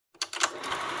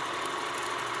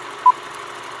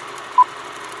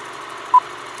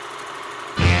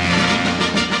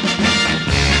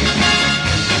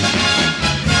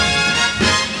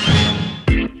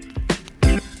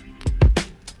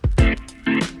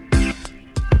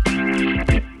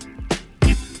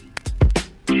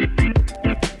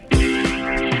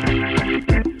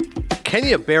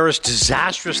Kenya Barris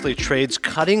disastrously trades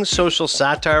cutting social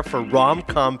satire for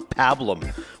rom-com pablum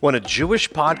when a Jewish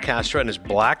podcaster and his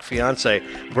black fiance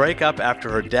break up after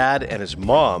her dad and his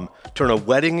mom turn a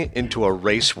wedding into a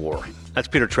race war. That's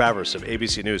Peter Travers of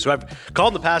ABC News, who I've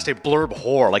called in the past a blurb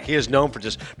whore. Like, he is known for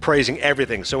just praising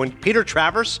everything. So when Peter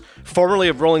Travers, formerly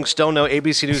of Rolling Stone, now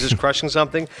ABC News, is crushing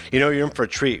something, you know you're in for a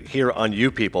treat here on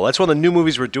You People. That's one of the new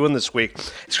movies we're doing this week.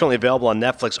 It's currently available on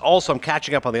Netflix. Also, I'm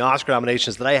catching up on the Oscar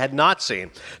nominations that I had not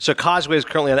seen. So Causeway is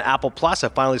currently on Apple Plus. I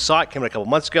finally saw it. Came out a couple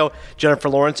months ago. Jennifer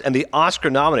Lawrence and the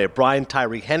Oscar-nominated Brian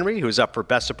Tyree Henry, who is up for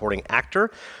Best Supporting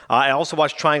Actor. I also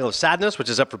watched Triangle of Sadness, which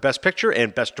is up for Best Picture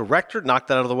and Best Director. Knocked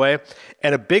that out of the way.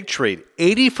 And a big treat,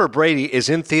 80 for Brady is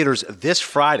in theaters this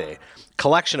Friday.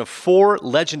 Collection of 4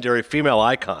 legendary female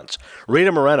icons.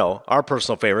 Rita Moreno, our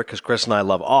personal favorite, because Chris and I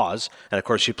love Oz. And of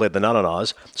course, she played the nun on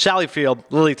Oz. Sally Field,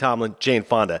 Lily Tomlin, Jane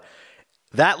Fonda.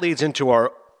 That leads into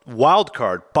our wild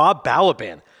card, Bob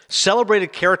Balaban,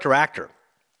 celebrated character actor.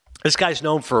 This guy's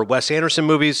known for Wes Anderson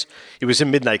movies. He was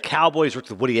in Midnight Cowboy. He's worked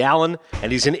with Woody Allen.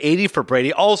 And he's in 80 for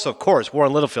Brady. Also, of course,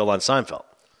 Warren Littlefield on Seinfeld.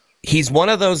 He's one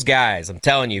of those guys, I'm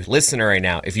telling you, listener right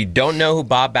now, if you don't know who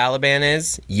Bob Balaban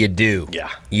is, you do.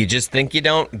 Yeah. You just think you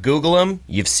don't. Google him.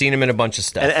 You've seen him in a bunch of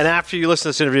stuff. And after you listen to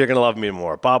this interview, you're going to love me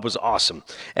more. Bob was awesome.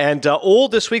 And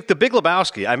old this week, The Big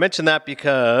Lebowski. I mentioned that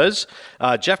because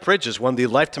Jeff Bridges won the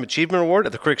Lifetime Achievement Award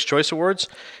at the Critics' Choice Awards.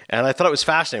 And I thought it was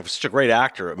fascinating for such a great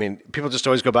actor. I mean, people just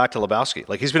always go back to Lebowski.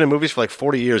 Like, he's been in movies for like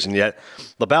 40 years, and yet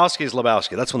Lebowski is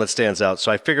Lebowski. That's one that stands out.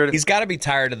 So I figured... He's got to be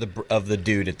tired of the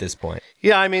dude at this point.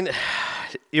 Yeah, I mean...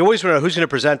 You always want to know who's going to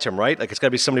present him, right? Like, it's got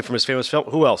to be somebody from his famous film.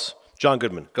 Who else? John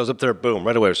Goodman. Goes up there, boom,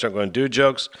 right away. We start going dude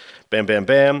jokes, bam, bam,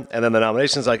 bam. And then the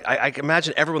nominations, like, I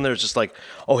imagine everyone there is just like,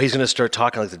 oh, he's going to start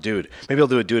talking like the dude. Maybe he'll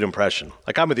do a dude impression.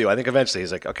 Like, I'm with you. I think eventually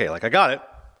he's like, okay, like, I got it.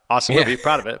 Awesome movie,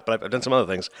 proud of it, but I've done some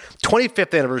other things.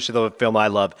 25th anniversary of a film I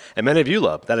love, and many of you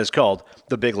love. That is called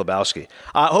The Big Lebowski.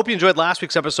 I hope you enjoyed last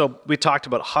week's episode. We talked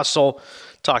about Hustle,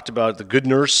 talked about The Good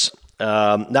Nurse,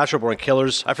 Natural Born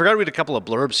Killers. I forgot to read a couple of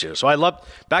blurbs here. So I love,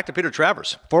 back to Peter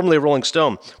Travers, formerly of Rolling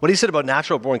Stone. What he said about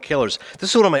Natural Born Killers, this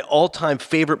is one of my all-time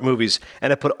favorite movies,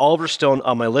 and I put Oliver Stone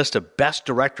on my list of best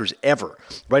directors ever,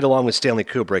 right along with Stanley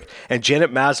Kubrick, and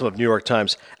Janet Maslin of New York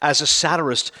Times. As a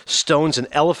satirist, Stone's an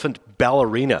elephant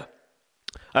ballerina.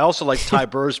 I also like Ty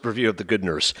Burr's review of The Good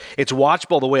Nurse. It's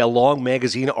watchable the way a long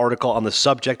magazine article on the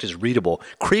subject is readable.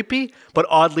 Creepy, but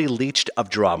oddly leached of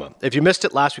drama. If you missed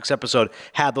it, last week's episode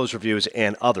had those reviews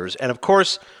and others. And of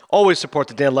course, always support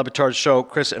the Dan Le Batard Show,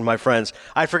 Chris and my friends.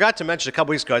 I forgot to mention a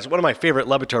couple weeks ago, one of my favorite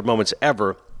Le Batard moments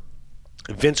ever,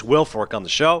 Vince Wilfork on the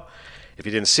show. If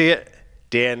you didn't see it,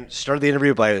 Dan started the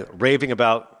interview by raving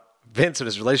about Vince and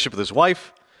his relationship with his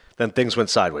wife. Then things went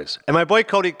sideways. And my boy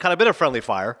Cody caught a bit of friendly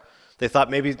fire. They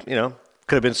thought maybe, could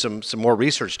have been some more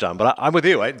research done. But I'm with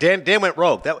you. Dan went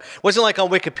rogue. That wasn't like on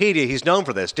Wikipedia. He's known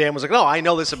for this. Dan was like, no, I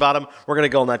know this about him. We're going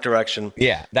to go in that direction.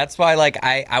 Yeah, that's why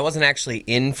I wasn't actually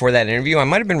in for that interview. I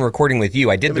might have been recording with you.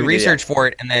 I did the research for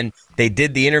it, and then they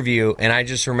did the interview, and I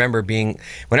just remember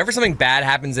whenever something bad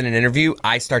happens in an interview,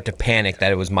 I start to panic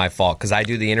that it was my fault because I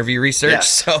do the interview research. Yes.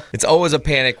 So it's always a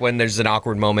panic when there's an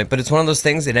awkward moment. But it's one of those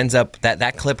things, it ends up,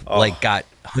 that clip got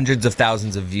hundreds of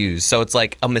thousands of views. So it's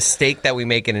like a mistake that we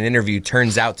make in an interview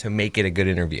turns out to make it a good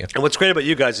interview. And what's great about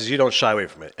you guys is you don't shy away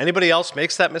from it. Anybody else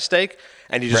makes that mistake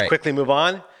and you just quickly move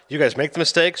on. You guys make the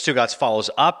mistake. Stugotz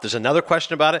follows up. There's another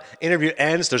question about it. Interview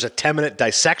ends. There's a 10-minute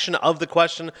dissection of the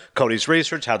question. Cody's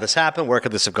research. How did this happen? Where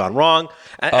could this have gone wrong?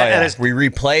 And we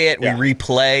replay it. Yeah. We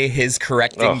replay his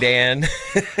correcting Dan.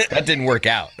 That didn't work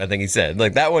out, I think he said.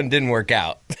 Like, that one didn't work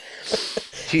out.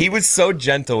 He was so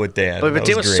gentle with Dan. But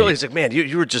Dan was so, he's like, man,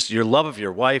 you were just, your love of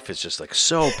your wife is just like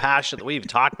so passionate. The way you've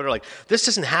talked about her, like, this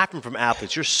doesn't happen from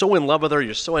athletes. You're so in love with her.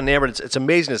 You're so enamored. It's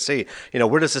amazing to see.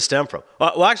 Where does this stem from?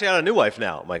 Well, actually, I got a new wife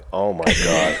now. I'm like, oh my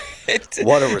God.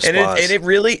 What a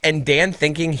response. And Dan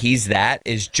thinking he's that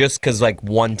is just because, like,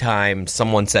 one time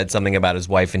someone said something about his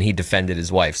wife and he defended his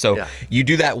wife. So you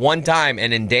do that one time,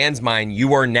 and in Dan's mind,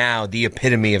 you are now the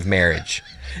epitome of marriage.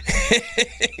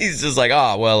 He's just like,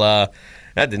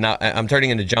 that did not. I'm turning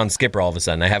into John Skipper all of a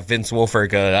sudden. I have Vince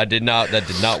Wilfork. That did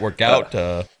not work out.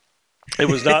 It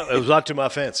was not to my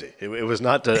fancy. It was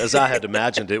not as I had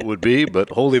imagined it would be. But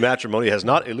holy matrimony has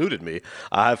not eluded me.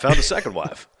 I have found a second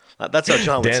wife. That's how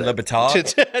John would say. Dan Le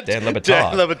Batard. Dan Le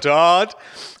Batard.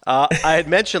 I had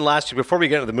mentioned last week before we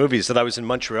get into the movies that I was in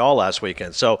Montreal last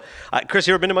weekend. So, Chris,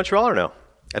 you ever been to Montreal or no?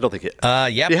 I don't think it.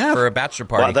 Yeah, for a bachelor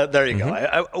party. Well, there you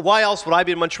go. Why else would I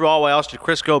be in Montreal? Why else did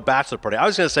Chris go bachelor party? I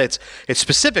was going to say it's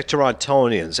specific to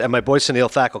Torontonians. And my boy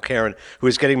Sunil Thakur Karen, who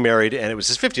is getting married, and it was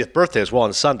his 50th birthday as well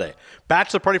on Sunday.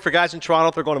 Bachelor party for guys in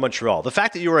Toronto, they're going to Montreal. The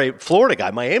fact that you were a Florida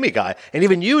guy, Miami guy, and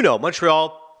even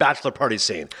Montreal bachelor party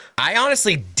scene. I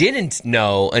honestly didn't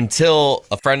know until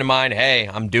a friend of mine, hey,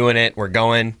 I'm doing it, we're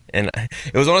going. And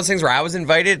it was one of those things where I was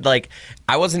invited, like,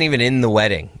 I wasn't even in the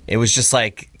wedding. It was just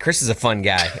like, Chris is a fun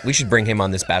guy. We should bring him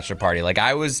on this bachelor party. Like,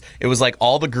 it was like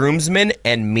all the groomsmen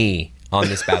and me on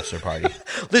this bachelor party.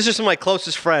 These are some of my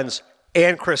closest friends,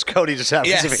 and Chris Cody just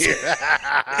happens to be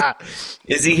here.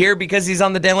 Is he here because he's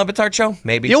on the Dan Le Batard show?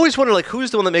 Maybe. You always wonder, like, who's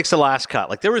the one that makes the last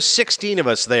cut? Like, there was 16 of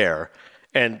us there.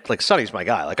 And, like, Sonny's my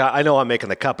guy. Like, I know I'm making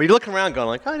the cut. But you're looking around going,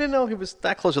 like, I didn't know he was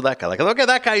that close with that guy. Like, okay,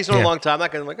 that guy, he's known a long time.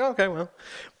 That guy, I'm like, okay, well.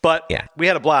 But we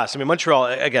had a blast. I mean, Montreal,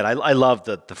 again, I love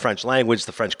the French language,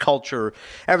 the French culture,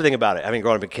 everything about it. Having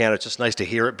grown up in Canada, it's just nice to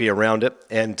hear it, be around it.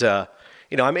 And,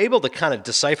 I'm able to kind of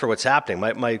decipher what's happening.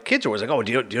 My kids are always like, oh,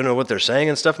 do you know what they're saying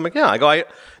and stuff? I'm like, yeah. I go,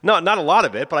 not a lot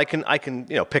of it, but I can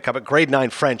pick up at grade 9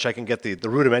 French. I can get the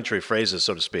rudimentary phrases,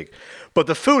 so to speak. But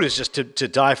the food is just to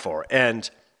die for. And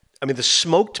I mean, the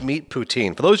smoked meat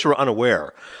poutine, for those who are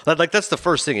unaware, like that's the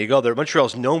first thing. You go there, Montreal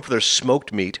is known for their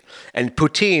smoked meat, and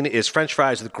poutine is French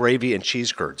fries with gravy and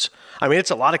cheese curds. I mean,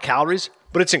 it's a lot of calories,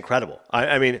 but it's incredible.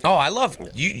 I love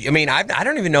you. I mean, I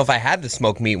don't even know if I had the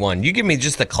smoked meat one. You give me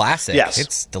just the classic. Yes.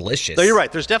 It's delicious. No, you're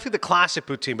right. There's definitely the classic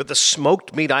poutine, but the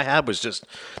smoked meat I had was just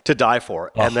to die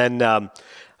for. Oh. And then,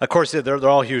 of course, they're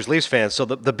all huge Leafs fans. So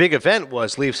the big event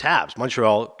was Leafs Habs,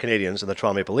 Montreal Canadiens and the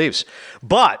Toronto Maple Leafs.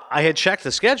 But I had checked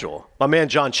the schedule. My man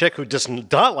John Chick, who does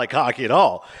not like hockey at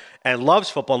all and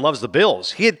loves football and loves the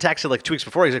Bills, he had texted like 2 weeks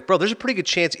before. He's like, bro, there's a pretty good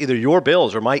chance either your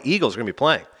Bills or my Eagles are going to be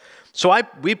playing. So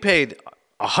we paid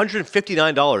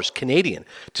 $159 Canadian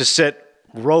to sit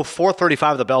row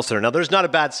 435 of the Bell Center. Now, there's not a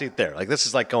bad seat there. Like, this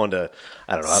is like going to,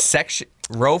 I don't know. Section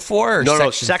row 4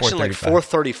 or section like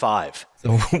 435.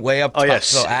 So way up top. Oh, yes.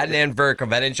 So Adnan Virk of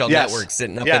NHL Network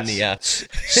sitting up in the...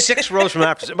 6 rows from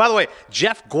after. By the way,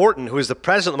 Jeff Gorton, who is the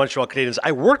president of the Montreal Canadiens,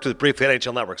 I worked with briefly at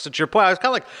NHL Network. So to your point, I was kind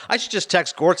of like, I should just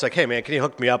text Gortz like, hey, man, can you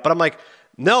hook me up? But I'm like,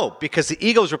 no, because the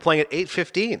Eagles were playing at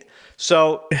 8:15.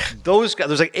 So those guys,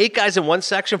 there's like 8 guys in one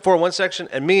section, 4 in one section,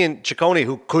 and me and Ciccone,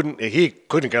 who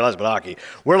couldn't care less about hockey.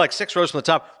 We're like 6 rows from the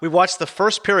top. We watched the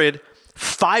first period,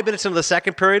 5 minutes into the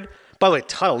second period. By the way, a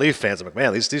ton of Leaf fans. I'm like,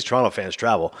 man, these Toronto fans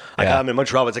travel. I'm in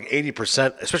Montreal, it's like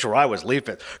 80%, especially where I was, Leaf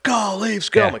fans. Go, Leafs,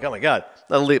 go. Yeah. I'm like, oh my God.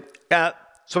 Leaf.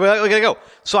 So we got to go.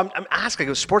 So I'm asking, I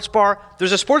go, sports bar?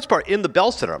 There's a sports bar in the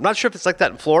Bell Center. I'm not sure if it's like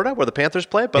that in Florida where the Panthers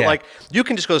play, but like you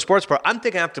can just go to the sports bar. I'm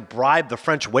thinking I have to bribe the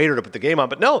French waiter to put the game on.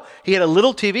 But no, he had a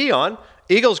little TV on.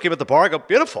 Eagles give it the bar. I go,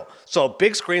 beautiful. So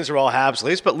big screens are all Habs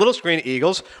Leafs, but little screen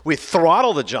Eagles. We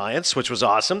throttle the Giants, which was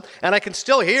awesome. And I can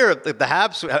still hear the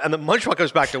Habs, and the Montreal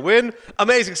comes back to win.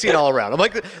 Amazing scene all around. I'm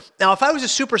like, now if I was a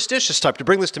superstitious type to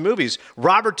bring this to movies,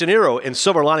 Robert De Niro in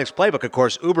Silver Linings Playbook, of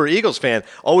course, uber Eagles fan,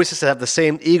 always has to have the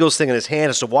same Eagles thing in his hand,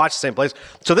 has to watch the same place.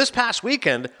 So this past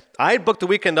weekend, I had booked the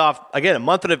weekend off, again, a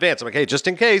month in advance. I'm like, hey, just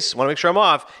in case, want to make sure I'm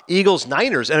off.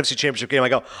 Eagles-Niners NFC Championship game. I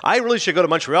go, I really should go to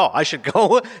Montreal. I should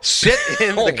go sit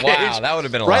in the cage. Wow, that would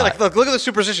have been a lot. Right, like, look at the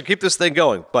superstition. Keep this thing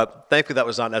going. But thankfully, that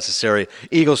was not necessary.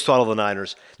 Eagles throttle the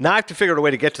Niners. Now I have to figure out a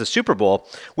way to get to the Super Bowl.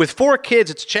 With 4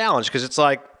 kids, it's a challenge because it's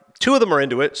like 2 of them are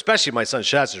into it, especially my son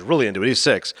Shaz is really into it. He's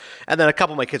 6. And then a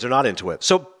couple of my kids are not into it.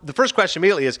 So the first question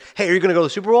immediately is, hey, are you going to go to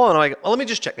the Super Bowl? And I'm like, well, let me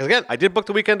just check. Again, I did book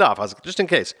the weekend off. I was like, just in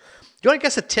case. You want to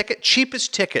guess the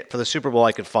cheapest ticket for the Super Bowl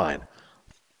I could find?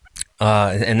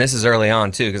 And this is early on,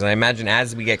 too, because I imagine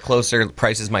as we get closer,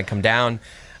 prices might come down.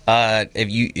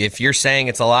 If you're saying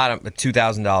it's a lot of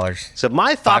 $2,000. So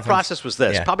my thought process was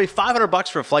this: probably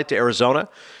 $500 for a flight to Arizona,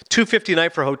 $250 a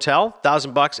night for a hotel,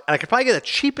 $1,000, and I could probably get the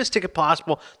cheapest ticket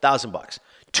possible, $1,000.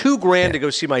 $2,000 to go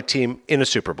see my team in a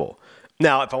Super Bowl.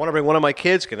 Now, if I want to bring one of my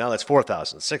kids, now that's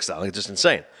 $4,000, $6,000, it's just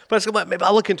insane. But maybe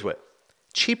I'll look into it.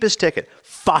 Cheapest ticket,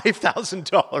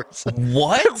 $5,000.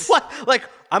 What? What? Like,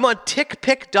 I'm on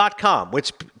tickpick.com,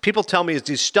 which people tell me is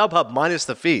the StubHub minus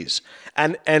the fees.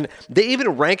 And they even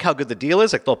rank how good the deal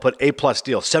is. Like, they'll put A+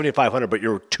 deal, $7,500, but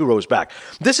you're 2 rows back.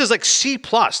 This is like C+.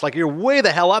 Like, you're way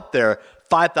the hell up there,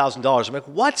 $5,000. I'm like,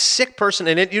 what sick person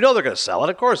in it? You know they're going to sell it.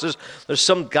 Of course, there's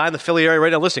some guy in the Philly area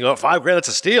right now listening. Oh, $5,000, that's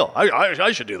a steal.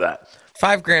 I should do that.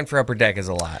 $5,000 for Upper Deck is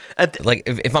a lot. Like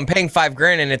if I'm paying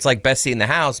 $5,000 and it's like best seat in the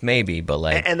house, maybe. But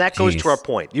like, and that goes to our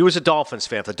point. You as a Dolphins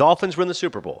fan, if the Dolphins win the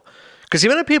Super Bowl, because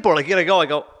even if people are like, you gotta go, I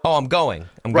go, oh, I'm going.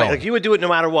 Like you would do it no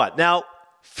matter what. Now,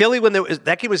 Philly, when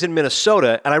that game was in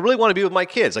Minnesota, and I really want to be with my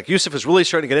kids. Like Yusuf is really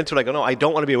starting to get into it. I go, no, I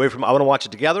don't want to be away from it. I want to watch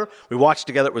it together. We watched it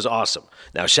together. It was awesome.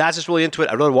 Now, Shaz is really into it.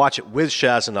 I'd rather watch it with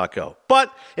Shaz and not go.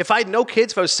 But if I had no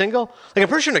kids, if I was single, like I'm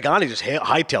pretty sure Nagani just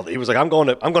hightailed it. He was like, I'm going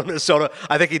to Minnesota.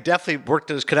 I think he definitely worked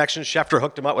his connections. Schefter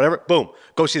hooked him up, whatever. Boom,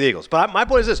 go see the Eagles. But my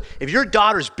point is this. If your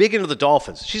daughter's big into the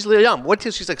Dolphins, she's young. What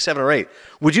till she's like 7 or 8?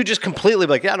 Would you just completely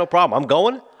be like, yeah, no problem. I'm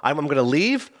going. I'm going to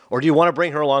leave, or do you want to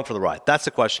bring her along for the ride? That's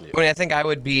the question to you. I mean, I think I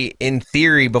would be, in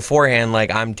theory, beforehand, like,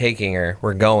 I'm taking her,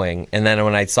 we're going. And then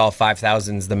when I saw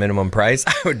 5,000 is the minimum price,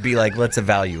 I would be like, let's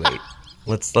evaluate.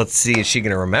 Let's see, is she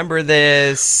going to remember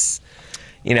this?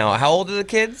 You know, how old are the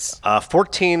kids?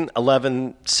 14,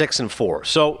 11, 6, and 4.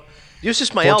 So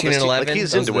Yusuf's my 14 eldest. and 11, like,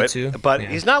 he's those into are the it, two? but Yeah.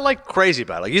 he's not like crazy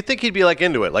about it. Like, you'd think he'd be like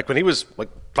into it. Like when he was like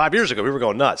 5 years ago, we were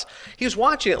going nuts. He was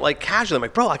watching it like casually. I'm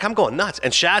like, bro, like I'm going nuts.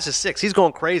 And Shaz is 6. He's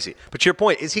going crazy. But to your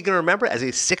point, is he going to remember it as a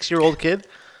 6-year-old kid?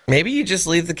 Maybe you just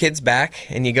leave the kids back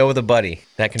and you go with a buddy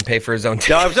that can pay for his own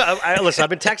ticket. No, listen, I've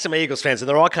been texting my Eagles fans, and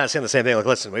they're all kind of saying the same thing. Like,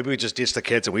 listen, maybe we just ditch the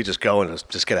kids and we just go and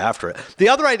just get after it. The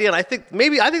other idea, and I think this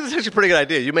is actually a pretty good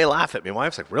idea. You may laugh at me. My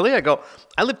wife's like, really? I go,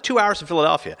 I live 2 hours from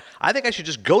Philadelphia. I think I should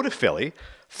just go to Philly,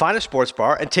 find a sports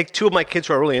bar, and take 2 of my kids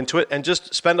who are really into it, and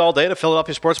just spend all day at a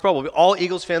Philadelphia sports bar. We'll be all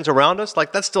Eagles fans around us.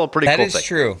 Like, that's still a pretty cool thing. That is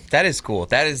true. That is cool.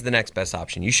 That is the next best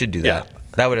option. You should do that. Yeah.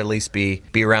 That would at least be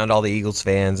around all the Eagles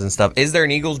fans and stuff. Is there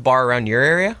an Eagles bar around your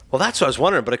area? Well, that's what I was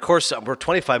wondering. But, of course, we're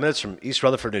 25 minutes from East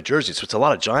Rutherford, New Jersey, so it's a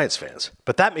lot of Giants fans.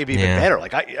 But that may be even better.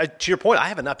 Like, to your point, I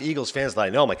have enough Eagles fans that I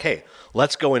know. I'm like, hey,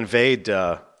 let's go invade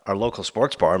our local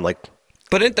sports bar. I'm like...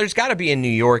 But there's got to be in New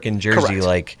York and Jersey, Correct.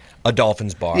 like a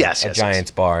Dolphins bar, Yes, a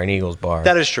Giants bar, an Eagles bar.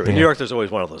 That is true. In New York, there's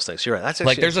always one of those things. You're right. That's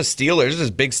actually... Like there's this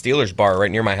big Steelers bar right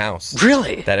near my house.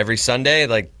 Really? That every Sunday,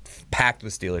 like packed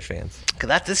with Steelers fans.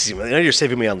 You're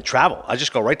saving me on travel. I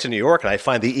just go right to New York and I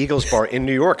find the Eagles bar in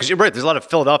New York. Because you're right, there's a lot of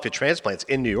Philadelphia transplants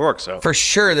in New York. So For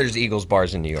sure, there's Eagles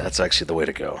bars in New York. that's actually the way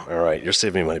to go. All right, you're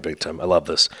saving me money big time. I love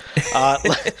this.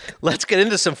 Let's get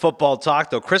into some football talk,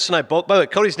 though. Chris and I both, by the way,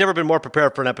 Cody's never been more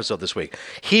prepared for an episode this week.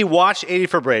 He watched 80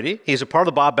 for Brady. He's a part of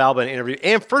the Bob Balaban interview.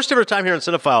 And first ever time here in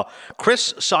Cinephile,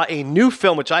 Chris saw a new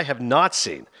film, which I have not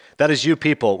seen. That is You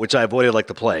People, which I avoided like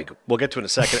the plague. We'll get to it in a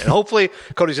second. And hopefully,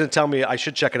 Cody's going to tell me I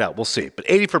should check it out. We'll see. But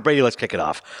 80 for Brady, let's kick it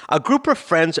off. A group of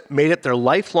friends made it their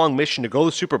lifelong mission to go to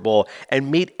the Super Bowl and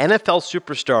meet NFL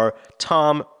superstar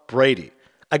Tom Brady.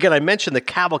 Again, I mentioned the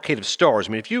cavalcade of stars.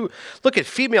 I mean, if you look at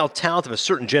female talent of a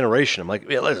certain generation, I'm like,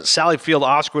 listen, Sally Field,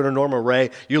 Oscar winner, Norma Ray,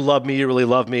 You Love Me, You Really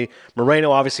Love Me.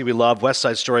 Moreno, obviously we love. West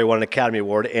Side Story won an Academy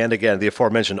Award. And again, the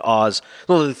aforementioned Oz.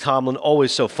 Lily Tomlin,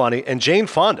 always so funny. And Jane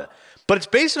Fonda. But it's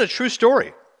based on a true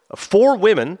story of 4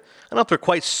 women. I don't know if they're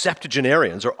quite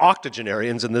septuagenarians or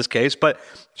octogenarians in this case, but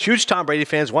huge Tom Brady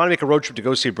fans want to make a road trip to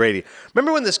go see Brady.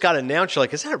 Remember when this got announced, you're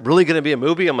like, is that really going to be a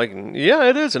movie? I'm like, yeah,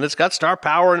 it is. And it's got star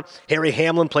power. And Harry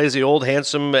Hamlin plays the old,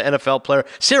 handsome NFL player.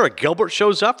 Sarah Gilbert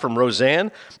shows up from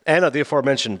Roseanne. And the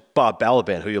aforementioned Bob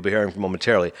Balaban, who you'll be hearing from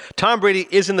momentarily. Tom Brady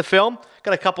is in the film.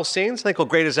 Got a couple scenes. I think he'll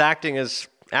grade his acting as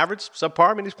average,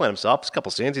 subpar. I mean, he's playing himself. It's a couple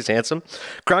scenes. He's handsome.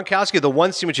 Gronkowski, the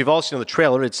one scene which you've all seen in the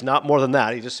trailer, it's not more than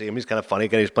that. You just see him. He's kind of funny.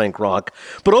 Again, he's playing Gronk.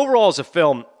 But overall, as a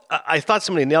film, I thought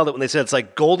somebody nailed it when they said it's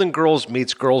like Golden Girls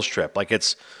meets Girls Trip. Like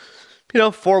it's,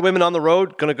 4 women on the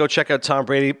road, going to go check out Tom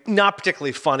Brady. Not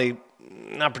particularly funny,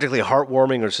 not particularly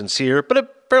heartwarming or sincere, but a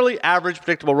fairly average,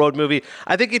 predictable road movie.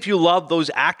 I think if you love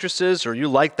those actresses or you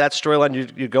like that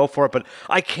storyline, you go for it. But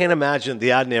I can't imagine the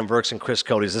Adnan Virks and Chris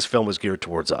Cody's. This film was geared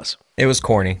towards us. It was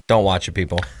corny. Don't watch it,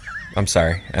 people. I'm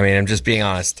sorry. I mean, I'm just being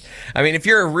honest. I mean, if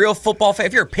you're a real football fan,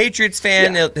 if you're a Patriots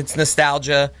fan, it's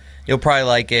nostalgia. You'll probably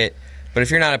like it. But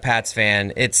if you're not a Pats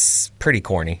fan, it's pretty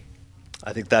corny.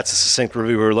 I think that's a succinct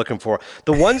review we were looking for.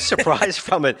 The one surprise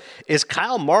from it is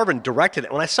Kyle Marvin directed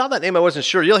it. When I saw that name, I wasn't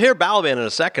sure. You'll hear Balaban in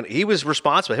a second. He was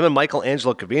responsible, him and Michael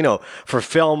Angelo Covino, for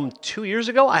film 2 years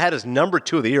ago. I had his number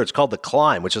 2 of the year. It's called The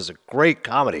Climb, which is a great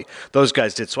comedy those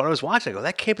guys did. So when I was watching, I go,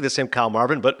 that can't be the same Kyle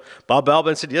Marvin. But Bob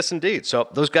Balaban said, yes, indeed. So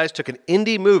those guys took an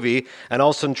indie movie and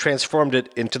also transformed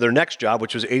it into their next job,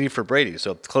 which was 80 for Brady.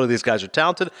 So clearly these guys are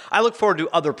talented. I look forward to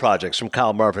other projects from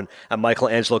Kyle Marvin and Michael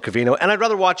Angelo Covino. And I'd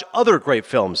rather watch other great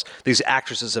films these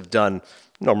actresses have done.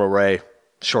 Norma Ray,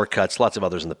 Shortcuts, lots of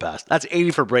others in the past. That's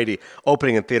 80 for Brady,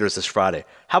 opening in theaters this Friday.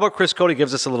 How about Chris Cody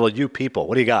gives us a little You People?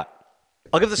 What do you got?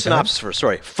 I'll give the synopsis first.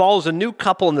 Sorry. Follows a new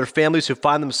couple and their families who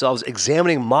find themselves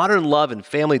examining modern love and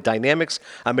family dynamics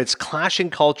amidst clashing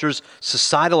cultures,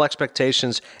 societal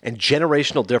expectations, and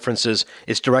generational differences.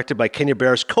 It's directed by Kenya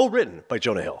Barris, co-written by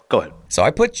Jonah Hill. Go ahead. So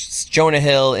I put Jonah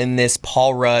Hill in this,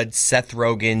 Paul Rudd, Seth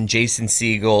Rogen, Jason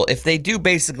Segel. If they do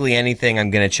basically anything,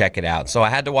 I'm going to check it out. So I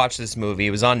had to watch this movie.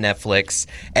 It was on Netflix.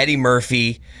 Eddie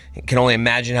Murphy. Can only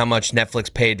imagine how much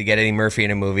Netflix paid to get Eddie Murphy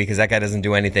in a movie because that guy doesn't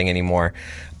do anything anymore.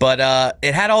 But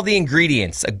it had all the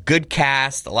ingredients, a good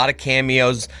cast, a lot of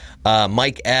cameos,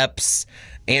 Mike Epps,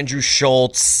 Andrew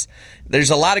Schultz.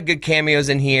 There's a lot of good cameos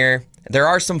in here. There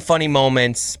are some funny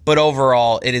moments, but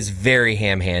overall, it is very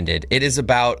ham-handed. It is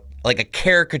about like a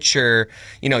caricature.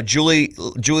 You know, Julia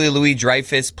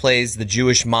Louis-Dreyfus plays the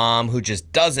Jewish mom who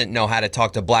just doesn't know how to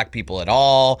talk to black people at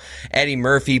all. Eddie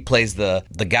Murphy plays the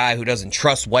guy who doesn't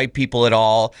trust white people at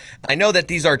all. I know that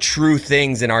these are true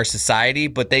things in our society,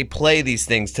 but they play these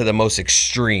things to the most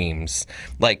extremes.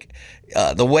 Like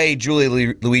the way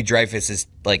Julia Louis-Dreyfus is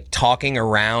like talking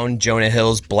around Jonah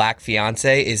Hill's black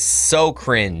fiance is so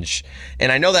cringe.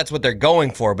 And I know that's what they're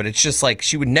going for, but it's just like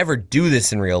she would never do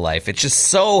this in real life. It's just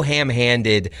so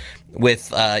ham-handed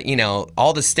with,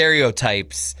 all the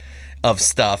stereotypes of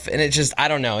stuff. And it just, I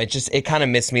don't know. It kind of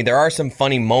missed me. There are some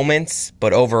funny moments,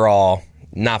 but overall,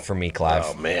 not for me, Clive.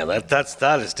 Oh, man,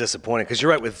 that is disappointing because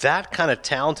you're right. With that kind of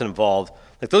talent involved,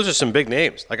 like those are some big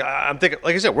names. Like I'm thinking,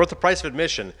 like I said, worth the price of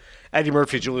admission. Eddie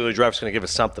Murphy, Julia Louis-Dreyfus is going to give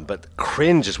us something, but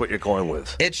cringe is what you're going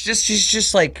with. It's just, she's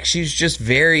just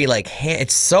very like,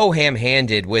 it's so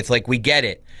ham-handed with like, we get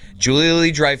it. Julia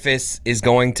Louis-Dreyfus is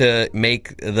going to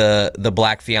make the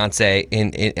black fiance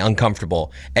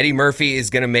uncomfortable. Eddie Murphy is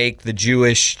going to make the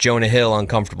Jewish Jonah Hill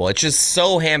uncomfortable. It's just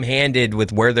so ham-handed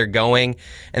with where they're going.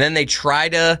 And then they try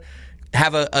to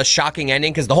have a shocking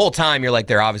ending because the whole time you're like,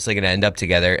 they're obviously going to end up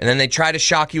together. And then they try to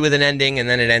shock you with an ending and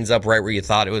then it ends up right where you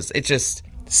thought it was. It just...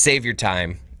 Save your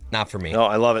time. Not for me. No,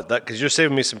 I love it because you're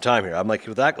saving me some time here. I'm like,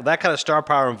 with that kind of star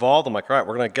power involved, I'm like, all right,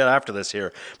 we're going to get after this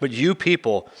here. But you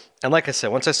people, and like I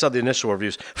said, once I saw the initial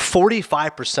reviews,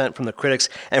 45% from the critics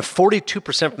and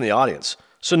 42% from the audience.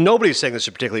 So nobody's saying this is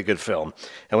a particularly good film.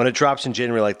 And when it drops in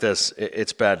January like this,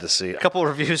 it's bad to see. A couple of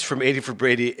reviews from 80 for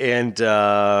Brady and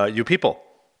you people.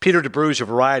 Peter DeBruge of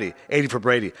Variety, 80 for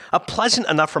Brady. A pleasant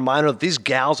enough reminder that these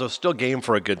gals are still game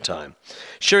for a good time.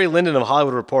 Sherry Linden of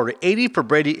Hollywood Reporter, 80 for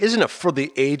Brady isn't a for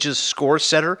the ages score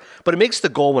setter, but it makes the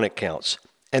goal when it counts.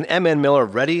 And M.N. Miller,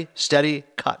 ready, steady,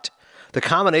 cut. The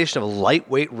combination of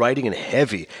lightweight writing and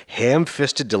heavy,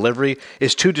 ham-fisted delivery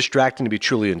is too distracting to be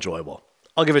truly enjoyable.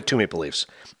 I'll give it 2 Maple Leafs.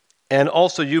 And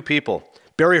also you people,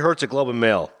 Barry Hertz at Globe and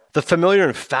Mail. The familiar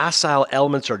and facile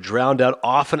elements are drowned out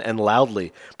often and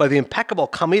loudly by the impeccable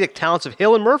comedic talents of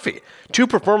Hill and Murphy, 2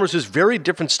 performers whose very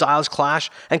different styles clash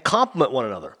and complement one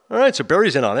another. All right, so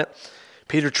Barry's in on it.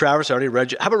 Peter Travers, I already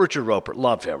read you. How about Richard Roper?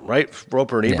 Love him, right?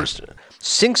 Roper and Ebert. Yeah.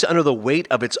 Sinks under the weight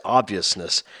of its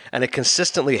obviousness and a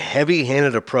consistently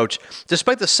heavy-handed approach,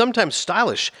 despite the sometimes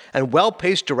stylish and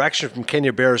well-paced direction from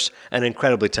Kenya Barris, an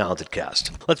incredibly talented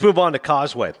cast. Let's move on to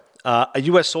Causeway. A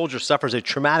U.S. soldier suffers a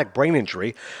traumatic brain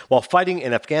injury while fighting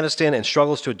in Afghanistan and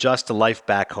struggles to adjust to life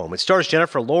back home. It stars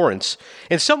Jennifer Lawrence.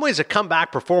 In some ways, a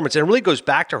comeback performance, and it really goes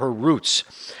back to her roots.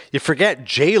 You forget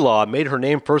J-Law made her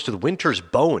name first with Winter's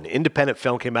Bone. Independent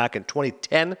film came back in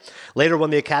 2010. Later won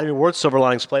the Academy Award, Silver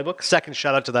Linings Playbook. Second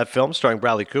shout out to that film starring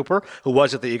Bradley Cooper, who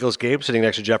was at the Eagles game sitting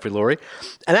next to Jeffrey Lurie.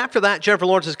 And after that, Jennifer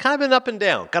Lawrence has kind of been up and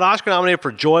down. Got Oscar nominated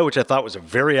for Joy, which I thought was a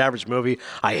very average movie.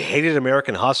 I hated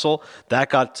American Hustle. That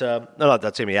got, no,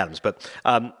 that's Amy Adams, but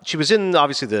she was in,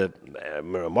 obviously, the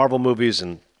Marvel movies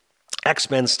and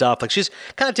X-Men stuff. Like, she's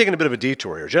kind of taken a bit of a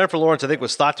detour here. Jennifer Lawrence, I think,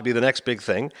 was thought to be the next big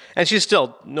thing, and she's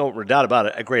still, no doubt about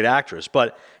it, a great actress,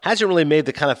 but hasn't really made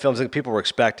the kind of films that people were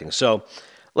expecting. So,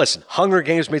 listen, Hunger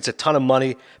Games made a ton of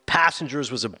money. Passengers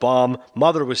was a bomb.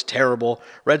 Mother was terrible.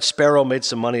 Red Sparrow made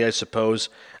some money, I suppose.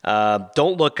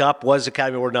 Don't Look Up was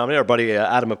Academy Award nominated. Our buddy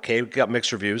Adam McKay got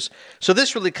mixed reviews. So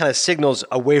this really kind of signals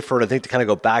a way for it, I think, to kind of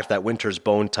go back to that Winter's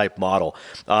Bone type model.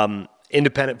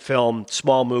 Independent film,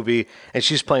 small movie, and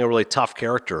she's playing a really tough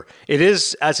character. It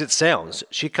is as it sounds.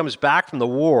 She comes back from the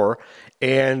war,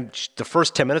 and the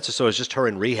first 10 minutes or so is just her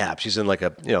in rehab. She's in like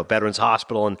a veterans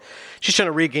hospital, and she's trying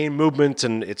to regain movement,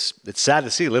 and it's sad to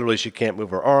see. Literally, she can't move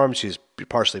her arms. She's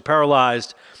partially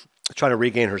paralyzed, trying to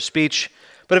regain her speech.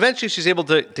 But eventually she's able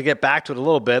to get back to it a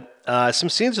little bit. Some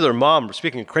scenes with her mom,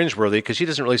 speaking of cringeworthy, because she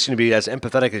doesn't really seem to be as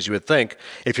empathetic as you would think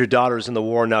if your daughter's in the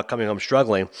war now coming home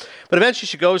struggling. But eventually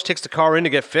she goes, takes the car in to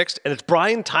get fixed, and it's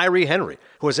Brian Tyree Henry,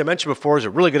 who, as I mentioned before, is a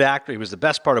really good actor. He was the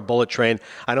best part of Bullet Train.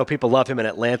 I know people love him in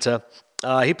Atlanta.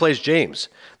 he plays James,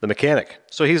 the mechanic.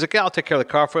 So he's like, yeah, I'll take care of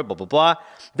the car for it, blah, blah, blah.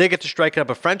 They get to strike up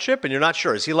a friendship, and you're not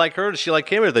sure. Is he like her? Does she like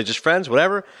him? Are they just friends?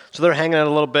 Whatever. So they're hanging out a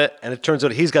little bit, and it turns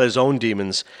out he's got his own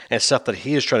demons and stuff that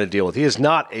he is trying to deal with. He is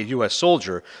not a U.S.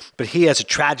 soldier, but he has a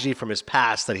tragedy from his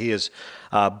past that he is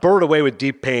burned away with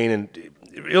deep pain, and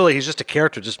really he's just a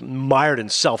character just mired in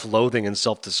self-loathing and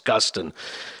self-disgust and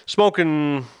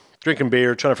smoking, drinking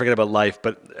beer, trying to forget about life.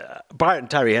 But Brian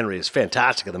Tyree Henry is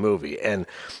fantastic in the movie. And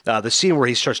the scene where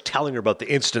he starts telling her about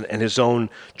the incident and his own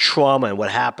trauma and what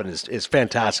happened is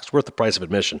fantastic. It's worth the price of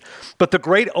admission. But the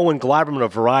great Owen Gleiberman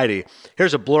of Variety,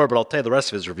 here's a blurb, but I'll tell you the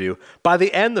rest of his review. By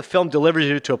the end, the film delivers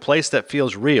you to a place that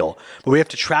feels real, but we have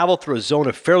to travel through a zone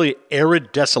of fairly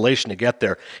arid desolation to get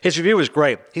there. His review was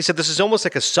great. He said, this is almost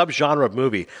like a subgenre of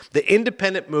movie. The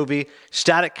independent movie,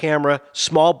 static camera,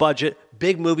 small budget,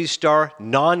 big movie star,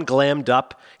 non-glammed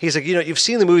up. He's like, you've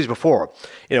seen the movies before.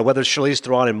 Whether it's Charlize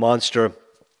Theron in Monster,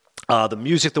 the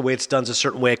music, the way it's done is a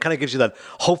certain way. It kind of gives you that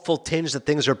hopeful tinge that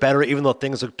things are better, even though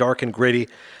things look dark and gritty.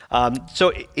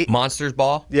 Monsters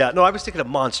Ball? Yeah, no, I was thinking of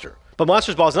Monster. But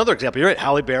Monsters Ball is another example. You're right,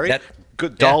 Halle Berry,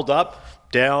 good, dolled up.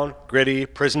 Down, gritty,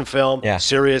 prison film,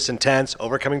 serious, intense,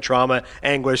 overcoming trauma,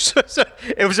 anguish. So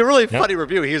it was a really funny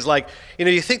review. He was like,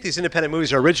 you think these independent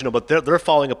movies are original, but they're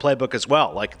following a playbook as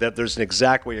well. Like there's an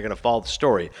exact way you're going to follow the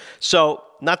story. So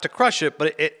not to crush it,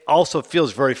 but it also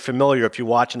feels very familiar if you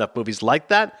watch enough movies like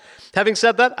that. Having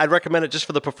said that, I'd recommend it just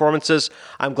for the performances.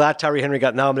 I'm glad Tyree Henry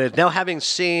got nominated. Now, having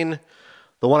seen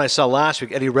the one I saw last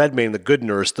week, Eddie Redmayne, The Good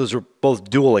Nurse, those were both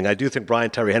dueling. I do think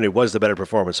Brian Tyree Henry was the better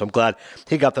performance, so I'm glad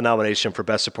he got the nomination for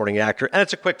Best Supporting Actor. And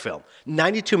it's a quick film.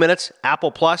 92 minutes,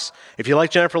 Apple Plus. If you like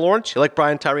Jennifer Lawrence, you like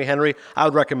Brian Tyree Henry, I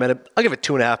would recommend it. I'll give it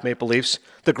 2.5 Maple Leafs.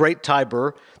 The great Ty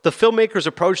Burr. The filmmaker's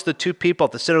approach to the two people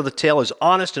at the center of the tale is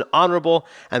honest and honorable,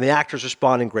 and the actors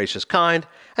respond in gracious kind.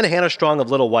 And Hannah Strong of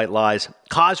Little White Lies.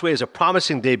 Causeway is a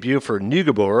promising debut for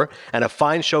Neugebauer and a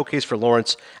fine showcase for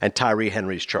Lawrence and Tyree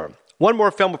Henry's charm. One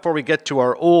more film before we get to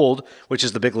our old, which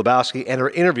is The Big Lebowski, and our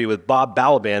interview with Bob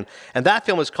Balaban. And that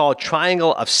film is called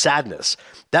Triangle of Sadness.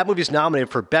 That movie is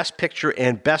nominated for Best Picture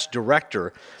and Best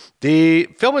Director. The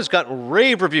film has gotten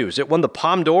rave reviews. It won the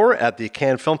Palme d'Or at the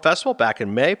Cannes Film Festival back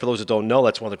in May. For those that don't know,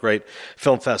 that's one of the great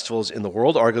film festivals in the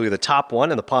world, arguably the top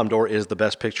one, and the Palme d'Or is the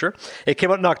best picture. It came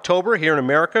out in October here in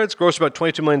America. It's grossed about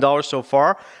 $22 million so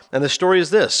far. And the story is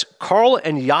this. Carl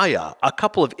and Yaya, a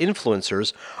couple of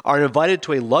influencers, are invited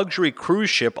to a luxury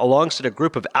cruise ship alongside a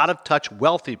group of out-of-touch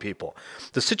wealthy people.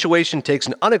 The situation takes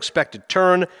an unexpected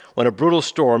turn when a brutal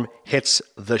storm hits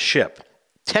the ship.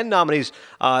 10 nominees,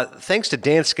 thanks to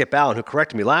Dan Skip Allen, who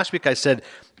corrected me. Last week I said,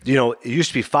 it used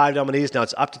to be 5 nominees, now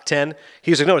it's up to 10.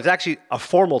 He was like, no, it's actually a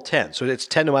formal 10, so it's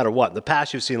 10 no matter what. In the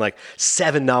past, you've seen like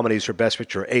 7 nominees for Best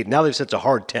Picture or 8. Now they've said it's a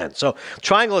hard 10. So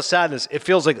Triangle of Sadness, it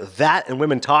feels like that and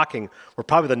Women Talking were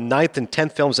probably the 9th and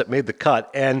 10th films that made the cut.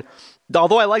 And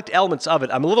although I liked elements of it,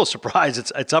 I'm a little surprised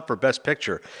it's up for Best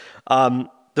Picture.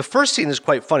 The first scene is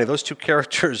quite funny. Those two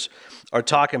characters are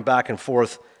talking back and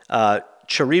forth.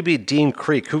 Cheribe Dean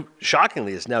Creek, who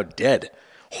shockingly is now dead.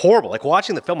 Horrible. Like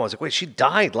watching the film, I was like, wait, she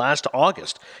died last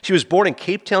August. She was born in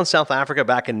Cape Town, South Africa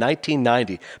back in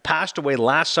 1990, passed away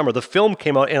last summer. The film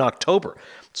came out in October,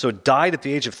 so died at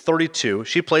the age of 32.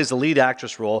 She plays the lead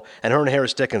actress role, and her and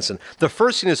Harris Dickinson. The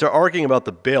first scene is they're arguing about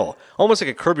the bill, almost like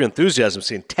a Curb Your Enthusiasm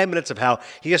scene. 10 minutes of how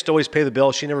he has to always pay the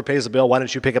bill. She never pays the bill. Why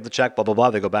don't you pick up the check? Blah, blah, blah.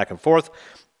 They go back and forth.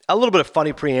 A little bit of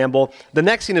funny preamble. The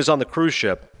next scene is on the cruise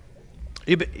ship.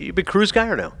 You a big cruise guy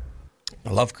or no? I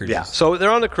love cruises. Yeah, so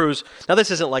they're on the cruise. Now, this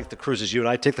isn't like the cruises you and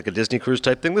I take, like a Disney cruise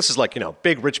type thing. This is like,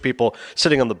 big rich people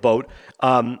sitting on the boat.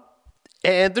 And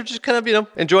they're just kind of,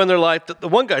 enjoying their life. The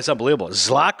one guy's unbelievable.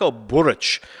 Zlatko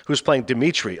Buric, who's playing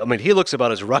Dimitri. I mean, he looks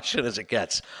about as Russian as it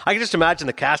gets. I can just imagine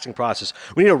the casting process.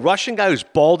 We need a Russian guy who's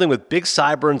balding with big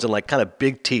sideburns and like kind of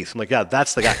big teeth. I'm like, yeah,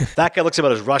 that's the guy. That guy looks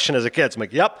about as Russian as it gets. I'm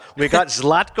like, yep, we got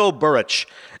Zlatko Buric.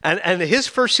 And his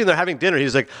first scene, they're having dinner.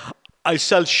 He's like, I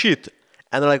sell shit.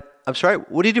 And they're like, I'm sorry,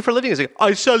 what do you do for a living? He's like,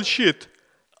 I sell shit.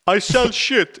 I sell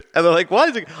shit. And they're like, why?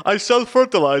 He's like, I sell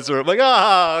fertilizer. I'm like,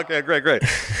 okay, great.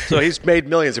 So he's made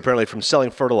millions apparently from selling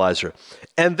fertilizer.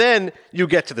 And then you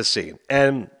get to the scene.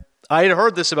 And I had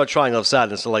heard this about Triangle of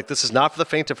Sadness. So like, this is not for the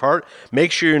faint of heart.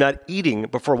 Make sure you're not eating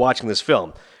before watching this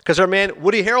film. Because our man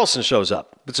Woody Harrelson shows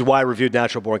up. This is why I reviewed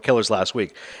Natural Born Killers last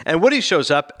week. And Woody shows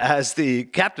up as the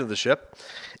captain of the ship.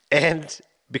 And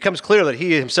becomes clear that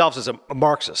he himself is a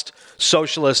Marxist,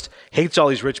 socialist, hates all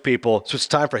these rich people, so it's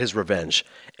time for his revenge.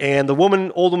 And the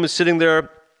old woman is sitting there,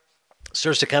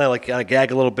 starts to kind of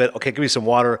gag a little bit. Okay, give me some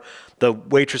water. The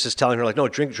waitress is telling her, like, no,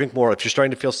 drink more. If you're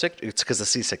starting to feel sick, it's because of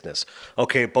seasickness.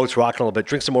 Okay, boat's rocking a little bit.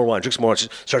 Drink some more wine. Drink some more. She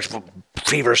starts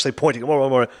feverishly pointing.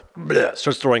 More. Blah,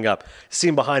 starts throwing up.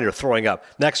 Scene behind her, throwing up.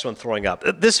 Next one, throwing up.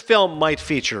 This film might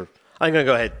feature, I'm going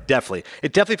to go ahead, definitely.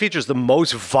 It definitely features the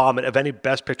most vomit of any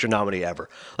Best Picture nominee ever.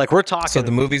 Like, we're talking... So the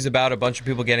movie's about a bunch of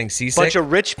people getting seasick? A bunch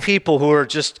of rich people who are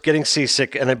just getting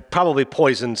seasick and then probably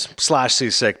poisoned /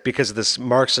 seasick because of this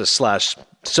Marxist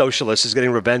 / socialist is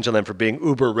getting revenge on them for being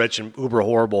uber rich and uber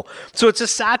horrible. So it's a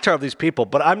satire of these people,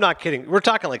 but I'm not kidding. We're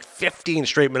talking like 15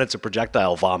 straight minutes of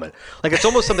projectile vomit. Like, it's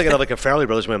almost something out of like a Farrelly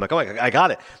Brothers movie. I'm like, oh, I got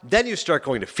it. Then you start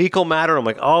going to fecal matter. I'm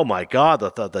like, oh my God,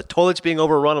 the toilet's being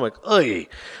overrun. I'm like, ugh.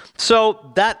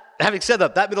 So that, having said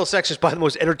that middle section is probably the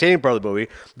most entertaining part of the movie.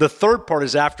 The third part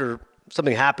is after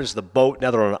something happens to the boat. Now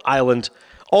they're on an island.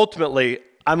 Ultimately,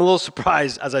 I'm a little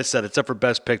surprised, as I said, except for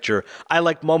Best Picture. I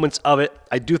like moments of it.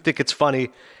 I do think it's funny.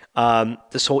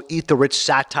 This whole eat the rich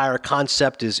satire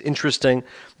concept is interesting,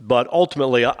 but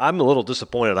ultimately, I'm a little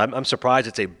disappointed. I'm surprised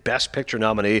it's a Best Picture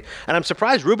nominee, and I'm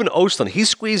surprised Ruben Östlund, he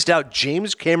squeezed out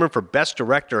James Cameron for Best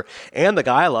Director and the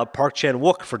guy I love, Park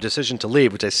Chan-wook, for Decision to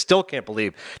Leave, which I still can't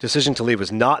believe Decision to Leave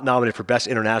was not nominated for Best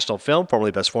International Film,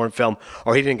 formerly Best Foreign Film,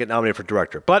 or he didn't get nominated for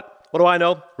Director. But what do I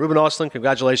know? Ruben Östlund,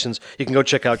 congratulations. You can go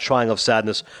check out Triangle of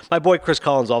Sadness. My boy Chris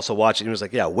Collins also watched it. He was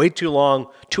like, yeah, way too long,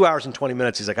 2 hours and 20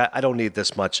 minutes. He's like, I don't need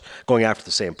this much going after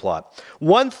the same plot.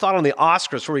 One thought on the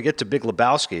Oscars before we get to Big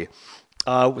Lebowski.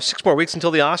 6 more weeks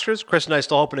until the Oscars. Chris and I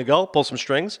still hoping to go, pull some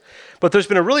strings. But there's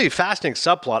been a really fascinating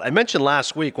subplot. I mentioned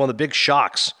last week one of the big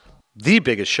shocks, the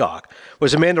biggest shock,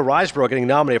 was Amanda Riseborough getting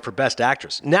nominated for Best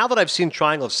Actress. Now that I've seen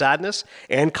Triangle of Sadness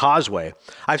and Causeway,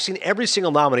 I've seen every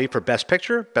single nominee for Best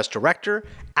Picture, Best Director,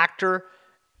 Actor,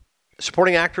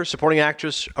 Supporting Actress,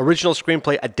 Original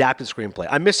Screenplay, Adapted Screenplay.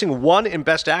 I'm missing one in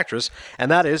Best Actress,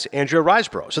 and that is Andrea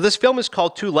Riseborough. So this film is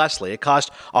called To Leslie. It cost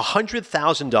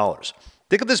 $100,000.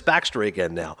 Think of this backstory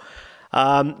again now.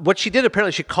 What she did,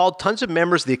 apparently, she called tons of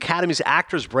members of the Academy's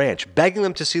Actors Branch, begging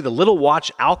them to see the Little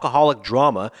Watch alcoholic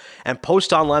drama and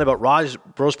post online about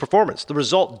Riseborough's performance. The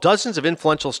result, dozens of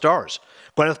influential stars.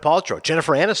 Gwyneth Paltrow,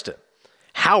 Jennifer Aniston,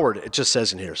 Howard, it just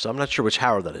says in here, so I'm not sure which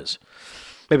Howard that is.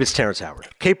 Maybe it's Terrence Howard.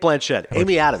 Kate Blanchett,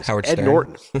 Amy Adams, Ed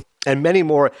Norton, and many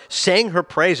more sang her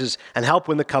praises and helped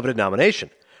win the coveted nomination.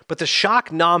 But the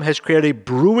shock nom has created a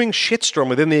brewing shitstorm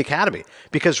within the Academy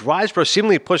because Riseborough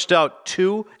seemingly pushed out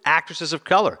 2 actresses of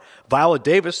color, Viola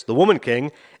Davis, the Woman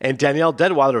King, and Danielle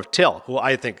Deadwyler of Till, who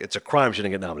I think it's a crime she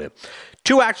didn't get nominated.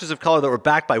 2 actresses of color that were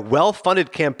backed by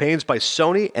well-funded campaigns by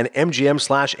Sony and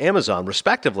MGM/Amazon,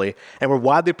 respectively, and were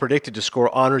widely predicted to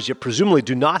score honors, yet presumably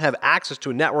do not have access to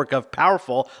a network of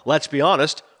powerful, let's be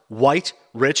honest, white,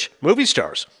 rich movie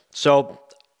stars. So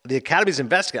the Academy's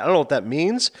investigating. I don't know what that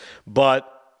means, but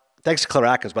thanks to Claire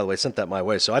Atkins, by the way, sent that my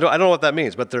way. So I don't know what that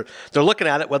means, but they're looking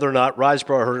at it, whether or not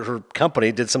Riseborough, her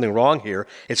company, did something wrong here.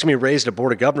 It's going to be raised at a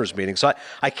Board of Governors meeting. So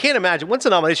I can't imagine, once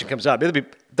the nomination comes out,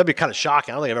 that'd be kind of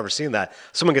shocking. I don't think I've ever seen that.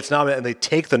 Someone gets nominated and they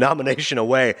take the nomination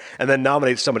away and then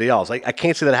nominate somebody else. I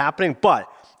can't see that happening, but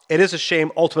it is a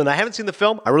shame, ultimately. I haven't seen the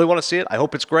film. I really want to see it. I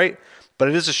hope it's great. But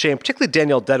it is a shame, particularly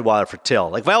Danielle Deadwyler for Till.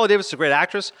 Like, Viola Davis is a great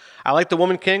actress. I like The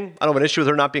Woman King. I don't have an issue with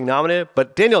her not being nominated.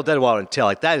 But Danielle Deadwyler and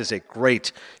Till, that is a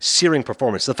great, searing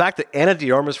performance. The fact that Ana de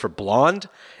Armas for Blonde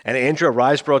and Andrea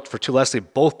Riseborough for To Leslie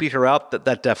both beat her out,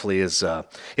 that definitely is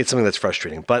it's something that's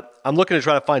frustrating. But I'm looking to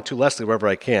try to find To Leslie wherever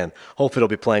I can. Hopefully it'll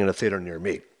be playing in a theater near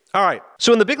me. All right.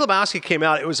 So when The Big Lebowski came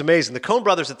out, it was amazing. The Coen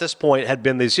brothers at this point had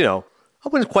been these, I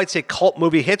wouldn't quite say cult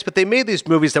movie hits, but they made these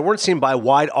movies that weren't seen by a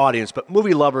wide audience, but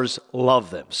movie lovers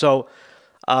love them. So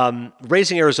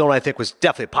Raising Arizona, I think, was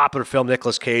definitely a popular film.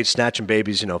 Nicolas Cage, Snatching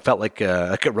Babies, felt like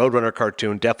a Roadrunner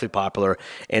cartoon, definitely popular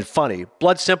and funny.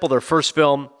 Blood Simple, their first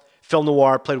film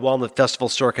noir, played well on the festival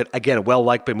circuit. Again,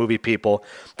 well-liked by movie people.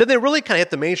 Then they really kind of hit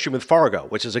the mainstream with Fargo,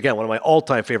 which is, again, one of my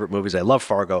all-time favorite movies. I love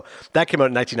Fargo. That came out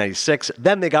in 1996.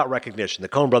 Then they got recognition. The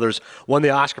Coen brothers won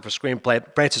the Oscar for Screenplay.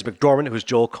 Frances McDormand, who's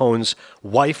Joel Coen's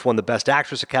wife, won the Best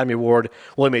Actress Academy Award.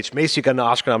 William H. Macy got an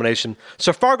Oscar nomination.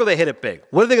 So Fargo, they hit it big.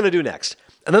 What are they going to do next?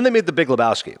 And then they made The Big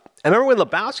Lebowski. I remember when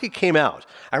Lebowski came out,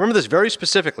 I remember this very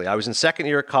specifically. I was in second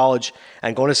year of college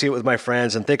and going to see it with my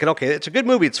friends and thinking, okay, it's a good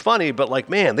movie, it's funny, but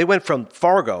man, they went from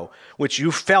Fargo, which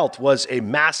you felt was a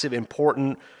massive,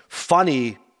 important,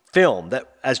 funny film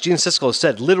that, as Gene Siskel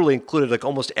said, literally included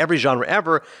almost every genre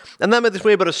ever, and then made this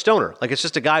movie about a stoner. It's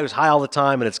just a guy who's high all the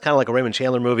time, and it's kind of like a Raymond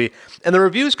Chandler movie. And the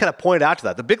reviews kind of pointed out to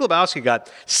that. The Big Lebowski got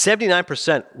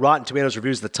 79% Rotten Tomatoes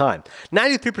reviews at the time,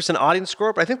 93% audience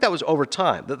score, but I think that was over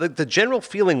time. The general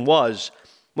feeling was,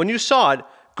 when you saw it,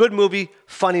 Good movie,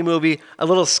 funny movie, a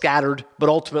little scattered, but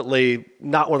ultimately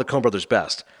not one of the Coen brothers'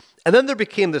 best. And then there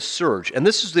became this surge, and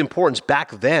this is the importance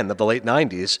back then of the late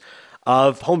 90s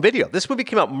of home video. This movie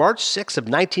came out March 6th of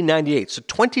 1998, so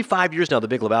 25 years now, The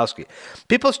Big Lebowski.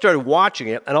 People started watching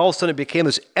it, and all of a sudden it became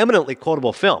this eminently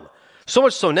quotable film. So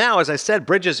much so now, as I said,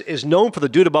 Bridges is known for The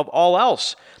Dude Above All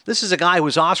Else. This is a guy who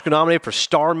was Oscar nominated for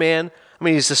Starman. I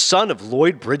mean, he's the son of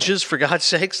Lloyd Bridges, for God's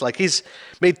sakes. Like, he's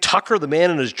made Tucker the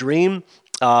Man in His Dream.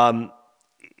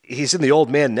 He's in The Old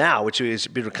Man Now, which is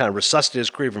kind of resuscitated his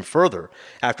career even further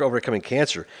after overcoming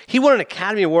cancer. He won an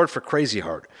Academy Award for Crazy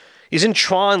Heart. He's in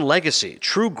Tron Legacy,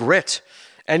 True Grit.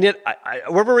 And yet,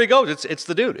 wherever he goes, it's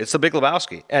the dude. It's the Big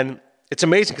Lebowski. And it's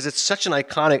amazing because it's such an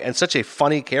iconic and such a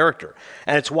funny character.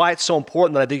 And it's why it's so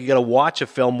important that I think you got to watch a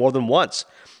film more than once.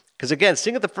 Because again,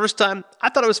 seeing it the first time, I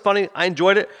thought it was funny. I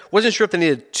enjoyed it. Wasn't sure if they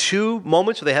needed 2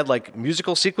 moments where they had like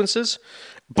musical sequences.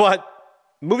 But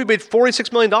the movie made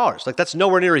 $46 million. Like, that's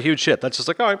nowhere near a huge hit. That's just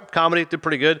like, all right, comedy, did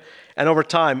pretty good. And over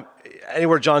time,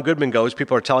 anywhere John Goodman goes,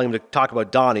 people are telling him to talk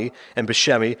about Donnie and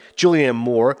Buscemi, Julianne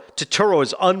Moore. Turturro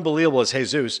is unbelievable as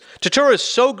Jesus. Turturro is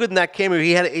so good in that cameo,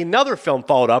 he had another film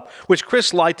followed up, which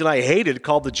Chris liked and I hated,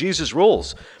 called The Jesus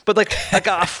Rules. But like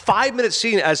a 5-minute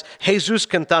scene as Jesus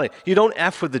Cantani. You don't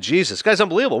F with the Jesus. This guy's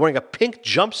unbelievable, wearing a pink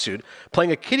jumpsuit,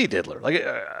 playing a kitty diddler.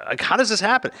 Like how does this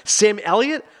happen? Sam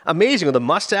Elliott, amazing, with the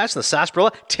mustache and the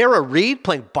sarsaparilla. Tara Reid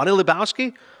playing Bunny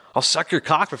Lebowski. I'll suck your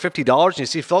cock for $50, and you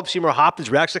see Philip Seymour Hoffman's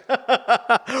reaction.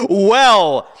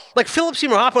 Well, like Philip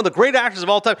Seymour Hoffman, one of the great actors of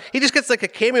all time, he just gets like a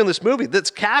cameo in this movie.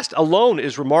 This cast alone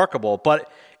is remarkable, but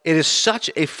it is such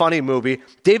a funny movie.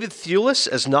 David Thewlis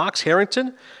as Knox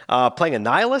Harrington, playing a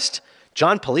nihilist.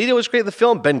 John Polito is great in the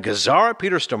film. Ben Gazzara,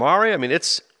 Peter Stormare. I mean,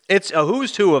 it's a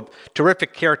who's who of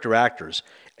terrific character actors.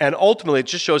 And ultimately, it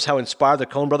just shows how inspired the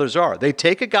Coen brothers are. They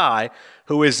take a guy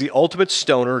who is the ultimate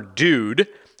stoner dude,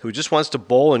 who just wants to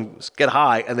bowl and get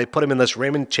high, and they put him in this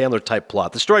Raymond Chandler-type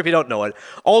plot. The story, if you don't know it,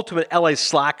 ultimate L.A.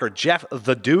 slacker Jeff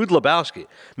the Dude Lebowski,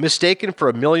 mistaken for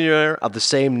a millionaire of the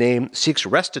same name, seeks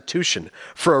restitution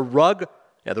for a rug.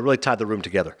 Yeah, they really tied the room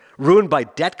together. Ruined by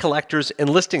debt collectors,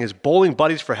 enlisting his bowling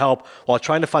buddies for help while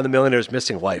trying to find the millionaire's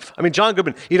missing wife. I mean, John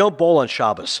Goodman, you don't bowl on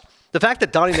Shabbos. The fact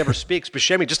that Donnie never speaks,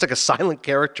 Buscemi just like a silent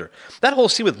character. That whole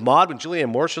scene with Maude when Julianne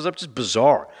Moore shows up, just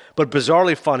bizarre. But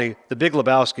bizarrely funny. The Big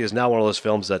Lebowski is now one of those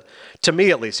films that, to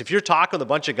me at least, if you're talking with a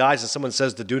bunch of guys and someone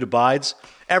says the dude abides,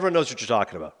 everyone knows what you're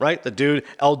talking about, right? The dude,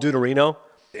 El Duderino.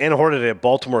 Anna Hornaday at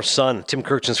Baltimore Sun, Tim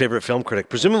Kirchen's favorite film critic.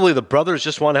 Presumably the brothers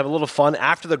just want to have a little fun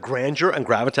after the grandeur and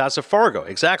gravitas of Fargo.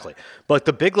 Exactly. But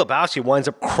The Big Lebowski winds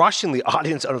up crushing the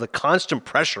audience under the constant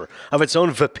pressure of its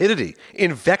own vapidity,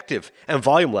 invective, and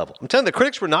volume level. I'm telling you, the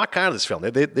critics were not kind of this film.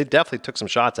 They definitely took some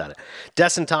shots at it.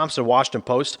 Desson Thompson of Washington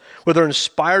Post, with their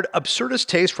inspired absurdist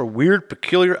taste for weird,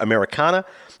 peculiar Americana,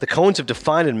 the Coens have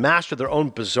defined and mastered their own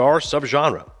bizarre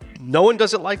subgenre. No one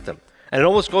does it like them. And it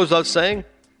almost goes without saying,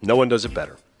 no one does it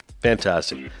better.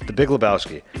 Fantastic. The Big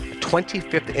Lebowski,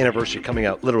 25th anniversary coming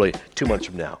out literally 2 months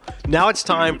from now. Now it's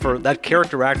time for that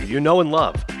character actor you know and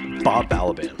love, Bob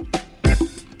Balaban.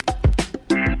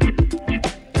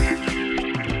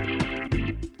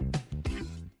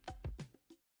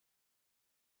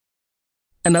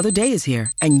 Another day is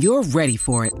here, and you're ready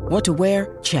for it. What to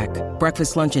wear? Check.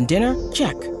 Breakfast, lunch, and dinner?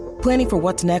 Check. Planning for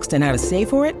what's next and how to save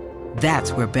for it?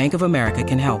 That's where Bank of America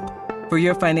can help. For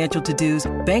your financial to-dos,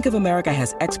 Bank of America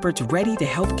has experts ready to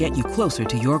help get you closer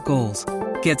to your goals.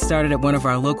 Get started at one of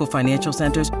our local financial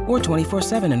centers or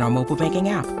 24/7 in our mobile banking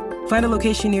app. Find a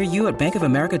location near you at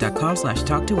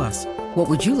bankofamerica.com/talktous. What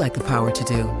would you like the power to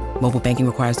do? Mobile banking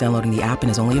requires downloading the app and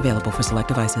is only available for select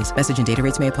devices. Message and data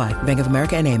rates may apply. Bank of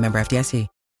America N.A., member FDIC.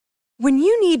 When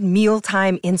you need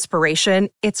mealtime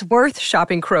inspiration, it's worth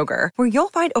shopping Kroger, where you'll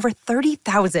find over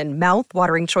 30,000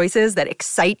 mouth-watering choices that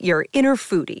excite your inner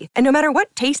foodie. And no matter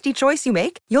what tasty choice you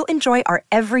make, you'll enjoy our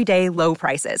everyday low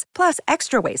prices, plus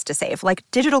extra ways to save, like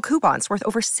digital coupons worth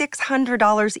over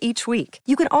 $600 each week.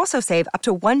 You can also save up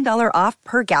to $1 off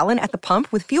per gallon at the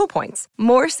pump with fuel points.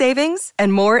 More savings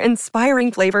and more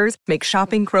inspiring flavors make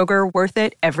shopping Kroger worth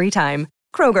it every time.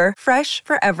 Kroger, fresh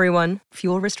for everyone.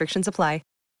 Fuel restrictions apply.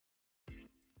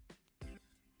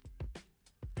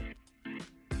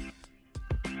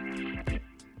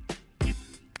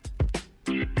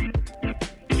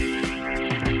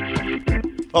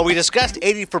 Well, we discussed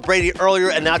 80 for Brady earlier,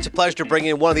 and now it's a pleasure to bring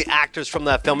in one of the actors from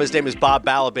that film. His name is Bob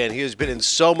Balaban. He has been in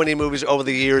so many movies over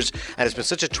the years and has been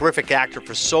such a terrific actor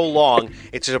for so long.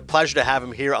 It's a pleasure to have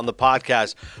him here on the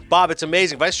podcast. Bob, it's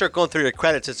amazing. If I start going through your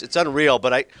credits, it's unreal,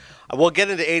 but I will get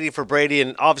into 80 for Brady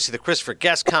and obviously the Christopher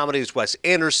Guest comedies, Wes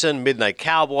Anderson, Midnight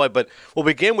Cowboy, but we'll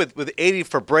begin with 80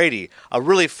 for Brady, a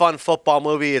really fun football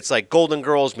movie. It's like Golden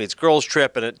Girls meets Girls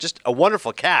Trip, and just a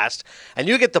wonderful cast. And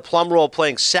you get the plum role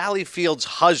playing Sally Field's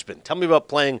husband. Tell me about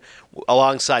playing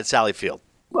alongside Sally Field.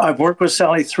 I've worked with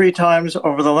Sally 3 times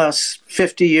over the last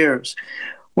 50 years.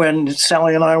 When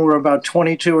Sally and I were about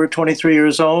 22 or 23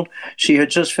 years old, she had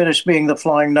just finished being the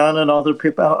Flying Nun and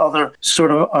other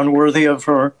sort of unworthy of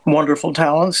her wonderful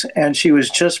talents, and she was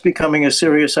just becoming a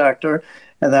serious actor,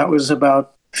 and that was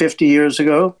about 50 years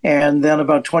ago. And then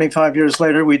about 25 years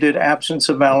later, we did Absence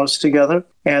of Malice together,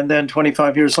 and then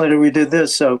 25 years later, we did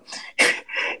this. So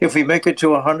if we make it to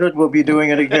 100, we'll be doing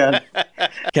it again.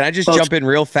 Can I just jump in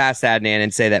real fast, Adnan,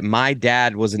 and say that my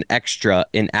dad was an extra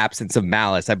in Absence of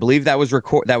Malice. I believe that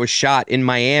was shot in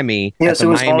Miami. Yes, it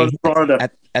was in Florida.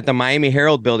 At the Miami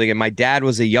Herald building, and my dad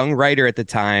was a young writer at the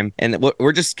time. And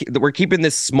we're keeping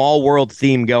this small world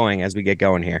theme going as we get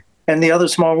going here. And the other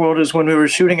small world is when we were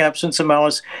shooting Absence of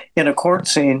Malice in a court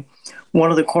scene. One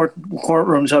of the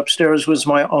courtrooms upstairs was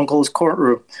my uncle's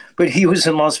courtroom, but he was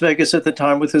in Las Vegas at the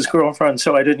time with his girlfriend,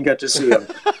 so I didn't get to see him.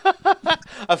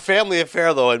 A family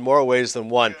affair, though, in more ways than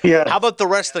one. Yeah. How about the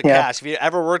rest of the cast? Have you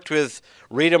ever worked with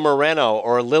Rita Moreno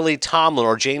or Lily Tomlin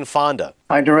or Jane Fonda?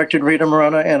 I directed Rita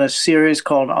Moreno in a series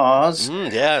called Oz,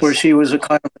 yes. where she was a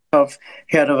kind of tough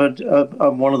head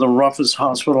of one of the roughest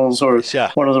hospitals or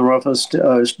one of the roughest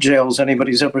jails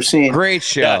anybody's ever seen. Great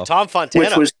show. Yeah, Tom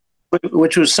Fontana.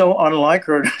 Which was so unlike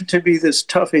her to be this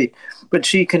toughie, but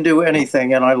she can do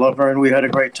anything, and I love her, and we had a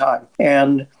great time.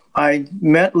 And I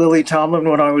met Lily Tomlin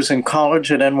when I was in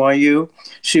college at NYU.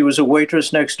 She was a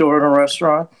waitress next door in a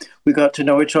restaurant. We got to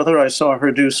know each other. I saw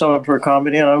her do some of her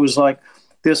comedy, and I was like,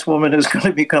 this woman is going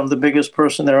to become the biggest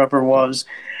person there ever was.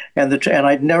 And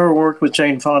I'd never worked with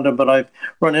Jane Fonda, but I've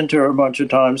run into her a bunch of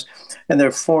times. And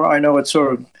I know it's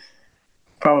sort of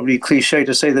probably cliche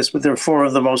to say this, but they're 4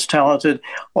 of the most talented,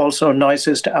 also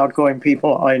nicest, outgoing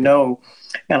people I know.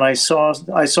 And I saw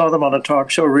them on a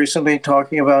talk show recently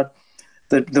talking about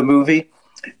the movie,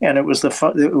 and it was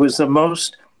the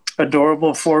most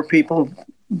adorable 4 people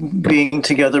being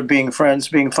together, being friends,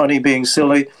 being funny, being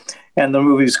silly. And the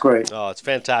movie's great. Oh, it's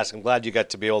fantastic. I'm glad you got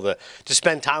to be able to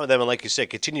spend time with them and, like you said,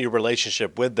 continue your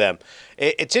relationship with them.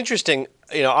 It's interesting.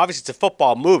 Obviously it's a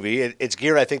football movie. It's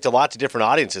geared, I think, to lots of different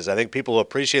audiences. I think people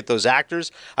appreciate those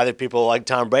actors. I think people like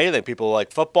Tom Brady. I think people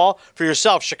like football. For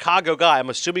yourself, Chicago guy, I'm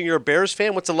assuming you're a Bears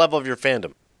fan. What's the level of your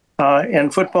fandom? In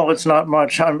football, it's not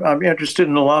much. I'm interested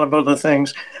in a lot of other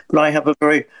things, but I have a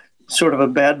very sort of a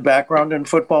bad background in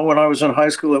football. When I was in high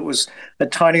school, it was a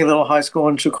tiny little high school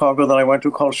in Chicago that I went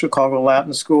to called Chicago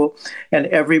Latin School, and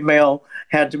every male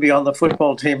had to be on the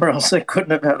football team or else they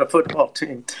couldn't have had a football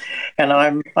team. And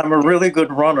I'm a really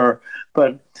good runner,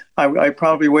 but I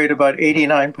probably weighed about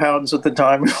 89 pounds at the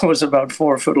time. I was about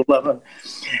 4'11",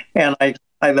 and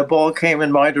the ball came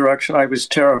in my direction. I was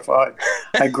terrified.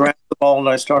 I grabbed the ball and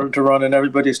I started to run, and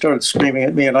everybody started screaming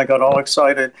at me, and I got all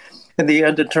excited. In the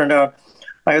end, it turned out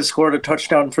I had scored a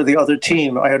touchdown for the other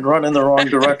team. I had run in the wrong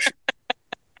direction.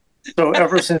 So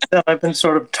ever since then, I've been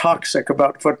sort of toxic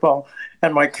about football.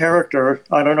 And my character,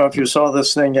 I don't know if you saw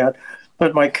this thing yet,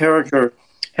 but my character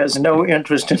has no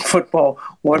interest in football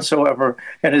whatsoever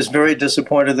and is very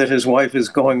disappointed that his wife is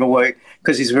going away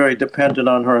because he's very dependent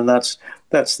on her, and that's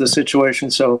the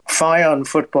situation. So, fie on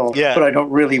football, but I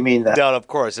don't really mean that. No, of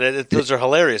course. Those are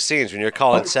hilarious scenes when you're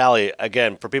calling Sally,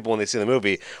 again, for people when they see the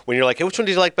movie, when you're like, hey, which one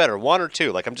do you like better, 1 or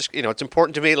 2? Like, I'm just, it's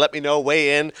important to me. Let me know,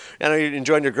 weigh in. I know you're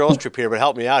enjoying your girls' trip here, but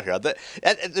help me out here.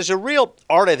 There's a real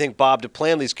art, I think, Bob, to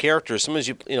plan these characters. Sometimes,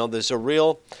 there's a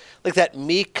real, like that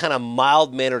meek, kind of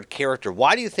mild-mannered character.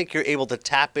 Why do you think you're able to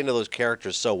tap into those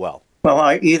characters so well? Well,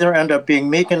 I either end up being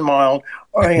meek and mild,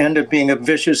 or I end up being a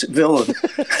vicious villain.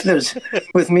 There's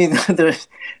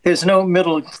no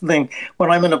middle thing.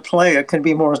 When I'm in a play, it can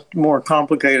be more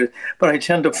complicated, but I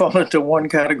tend to fall into one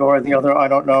category or the other. I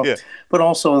don't know. Yeah. But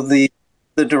also the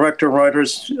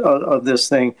director-writers of this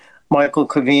thing, Michael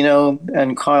Covino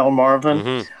and Kyle Marvin.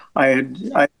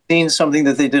 Mm-hmm. I'd seen something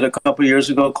that they did a couple of years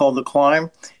ago called The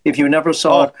Climb. If you never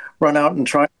saw it, run out and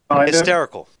try to find it.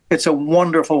 Hysterical. It's a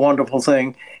wonderful, wonderful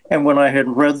thing. And when I had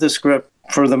read the script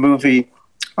for the movie,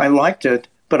 I liked it,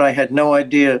 but I had no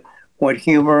idea what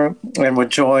humor and what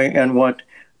joy and what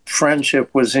friendship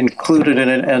was included in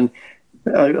it. And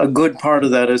a good part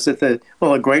of that is that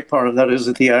a great part of that is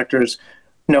that the actors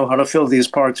know how to fill these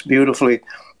parts beautifully,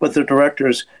 but the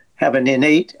directors have an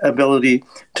innate ability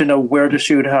to know where to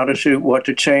shoot, how to shoot, what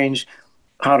to change,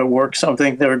 how to work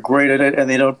something. They're great at it, and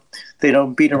they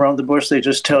don't beat around the bush. They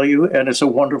just tell you, and it's a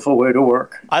wonderful way to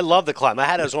work. I love The Climb. I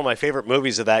had it as one of my favorite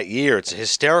movies of that year. It's a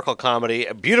hysterical comedy,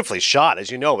 beautifully shot, as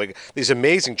you know, these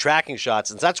amazing tracking shots.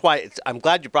 And that's why I'm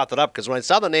glad you brought that up, because when I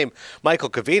saw the name Michael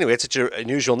Covino, he had such an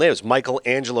unusual name. It's Michael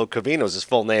Angelo Covino is his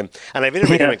full name. And I've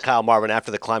interviewed him and Kyle Marvin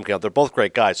after The Climb came out. They're both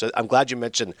great guys. So I'm glad you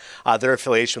mentioned their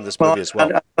affiliation with this movie as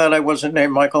well. I'm glad I wasn't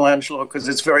named Michelangelo, because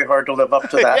it's very hard to live up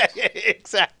to that.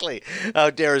 Exactly. How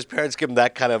dare his parents give him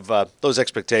that kind of those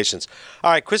expectations.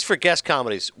 All right, Christopher Guest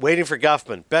comedies, Waiting for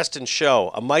Guffman, Best in Show,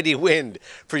 A Mighty Wind,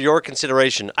 for your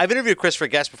consideration. I've interviewed Christopher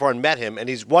Guest before and met him, and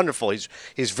he's wonderful.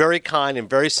 He's very kind and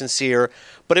very sincere.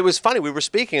 But it was funny. We were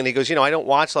speaking, and he goes, I don't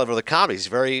watch a lot of other comedies. He's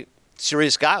a very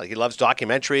serious guy. He loves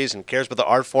documentaries and cares about the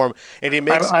art form. And he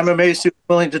makes. I'm amazed he's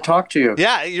willing to talk to you.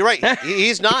 Yeah, you're right.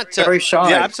 He's not very shy.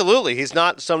 Yeah, absolutely. He's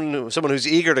not someone who's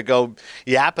eager to go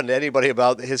yapping to anybody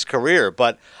about his career.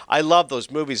 But I love those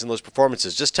movies and those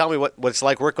performances. Just tell me what it's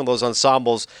like working with those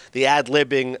ensembles, the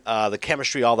ad-libbing, the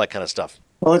chemistry, all that kind of stuff.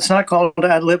 Well, it's not called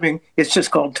ad-libbing. It's just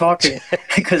called talking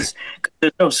because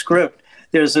there's no script.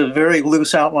 There's a very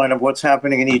loose outline of what's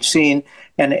happening in each scene,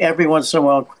 and every once in a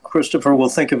while, Christopher will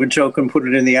think of a joke and put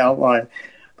it in the outline.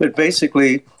 But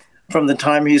basically, from the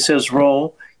time he says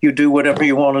roll, you do whatever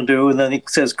you want to do, and then he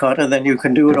says cut, and then you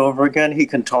can do it over again. He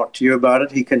can talk to you about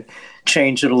it. He can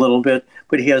change it a little bit,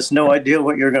 but he has no idea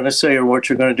what you're going to say or what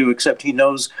you're going to do, except he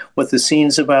knows what the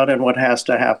scene's about and what has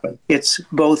to happen. It's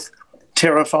both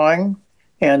terrifying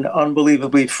and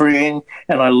unbelievably freeing,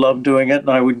 and I love doing it, and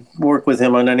I would work with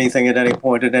him on anything at any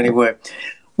point in any way.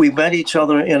 We met each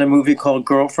other in a movie called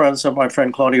Girlfriends that my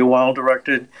friend Claudia Weil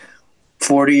directed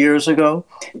 40 years ago,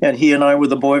 and he and I were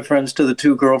the boyfriends to the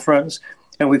two girlfriends,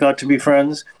 and we got to be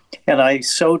friends. And I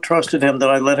so trusted him that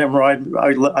I let him ride.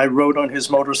 I rode on his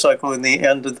motorcycle in the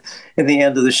end of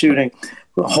the shooting,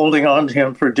 holding on to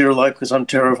him for dear life because I'm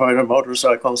terrified of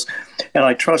motorcycles. And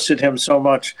I trusted him so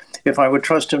much. If I would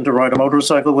trust him to ride a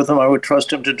motorcycle with him, I would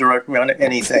trust him to direct me on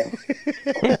anything.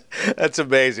 That's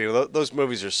amazing. Those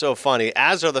movies are so funny,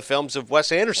 as are the films of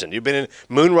Wes Anderson. You've been in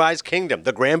Moonrise Kingdom,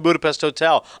 The Grand Budapest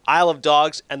Hotel, Isle of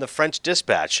Dogs, and The French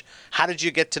Dispatch. How did you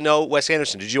get to know Wes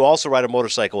Anderson? Did you also ride a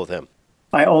motorcycle with him?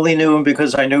 I only knew him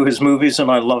because I knew his movies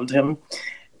and I loved him.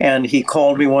 And he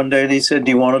called me one day and he said,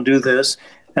 "Do you want to do this?"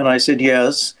 And I said,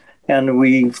 yes. And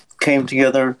we came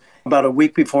together about a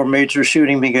week before major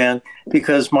shooting began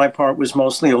because my part was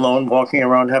mostly alone, walking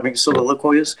around having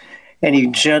soliloquies. And he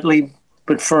gently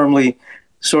but firmly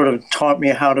sort of taught me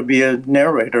how to be a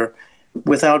narrator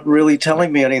without really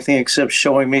telling me anything except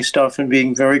showing me stuff and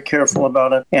being very careful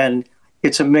about it. And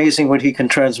it's amazing what he can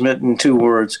transmit in 2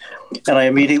 words. And I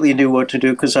immediately knew what to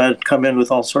do because I had come in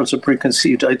with all sorts of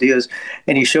preconceived ideas.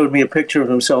 And he showed me a picture of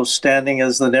himself standing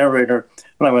as the narrator.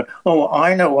 And I went, oh,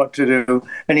 I know what to do.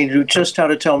 And he knew just how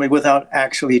to tell me without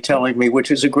actually telling me,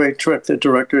 which is a great trick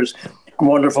that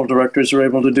wonderful directors are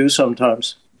able to do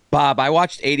sometimes. Bob, I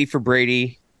watched 80 for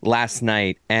Brady last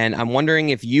night, and I'm wondering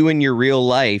if you in your real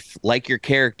life, like your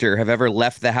character, have ever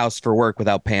left the house for work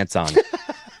without pants on.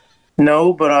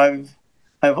 No, but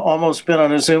I've almost been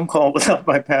on a Zoom call without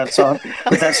my pants on,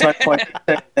 but that's not quite the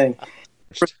same thing.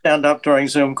 Stand up during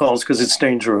Zoom calls because it's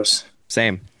dangerous.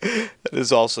 Same. That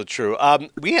is also true.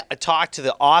 We talked to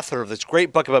the author of this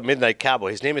great book about Midnight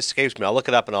Cowboy. His name escapes me. I'll look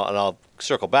it up and I'll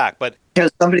circle back. But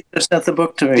somebody just sent the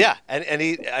book to me. Yeah, and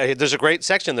he there's a great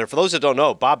section there. For those that don't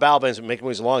know, Bob Balaban's been making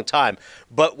movies a long time,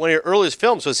 but one of your earliest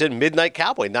films was in Midnight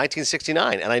Cowboy,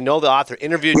 1969. And I know the author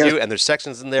interviewed you, and there's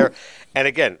sections in there. And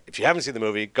again, if you haven't seen the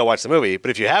movie, go watch the movie.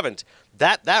 But if you haven't,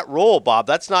 that role, Bob,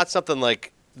 that's not something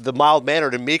like the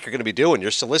mild-mannered and meek are going to be doing. You're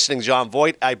soliciting Jon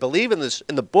Voight. I believe in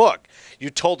the book, you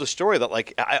told a story that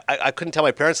like I couldn't tell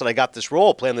my parents that I got this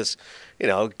role playing this,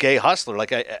 gay hustler.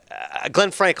 Like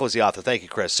Glenn Frankel was the author. Thank you,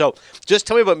 Chris. So just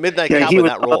tell me about Midnight Cowboy in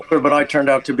that role. Hustler, but I turned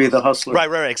out to be the hustler.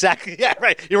 Right, exactly. Yeah,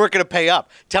 right. You weren't going to pay up.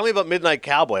 Tell me about Midnight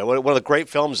Cowboy, one of the great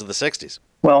films of the '60s.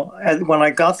 Well, when I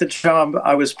got the job,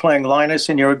 I was playing Linus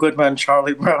in You're a Good Man,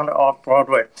 Charlie Brown off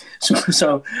Broadway.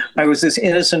 So I was this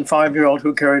innocent 5-year-old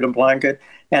who carried a blanket.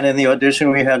 And in the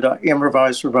audition, we had to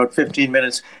improvise for about 15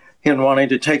 minutes, him wanting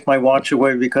to take my watch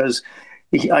away because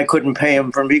I couldn't pay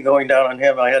him for me going down on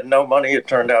him. I had no money, it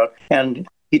turned out. And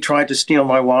he tried to steal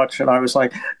my watch. And I was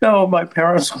like, no, my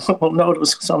parents will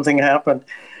notice something happened.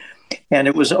 And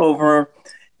it was over.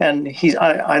 And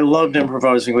I loved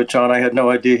improvising with John. I had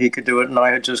no idea he could do it. And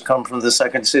I had just come from the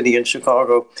Second City in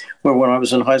Chicago, where when I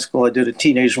was in high school, I did a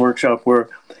teenage workshop where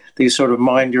they sort of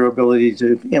mind your ability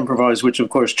to improvise, which of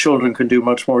course children can do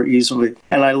much more easily.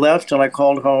 And I left and I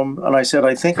called home and I said,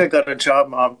 I think I got a job,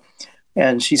 Mom.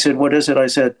 And she said, what is it? I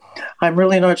said, I'm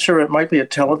really not sure. It might be a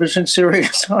television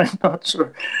series. I'm not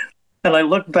sure. And I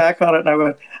looked back on it and I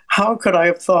went, how could I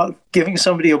have thought giving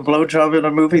somebody a blowjob in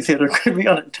a movie theater could be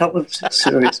on a television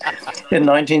series in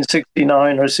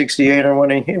 1969 or 68 or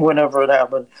whenever it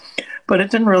happened? But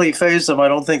it didn't really faze them. I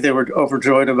don't think they were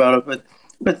overjoyed about it.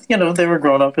 But you know, they were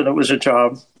grown up and it was a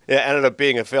job. Yeah, it ended up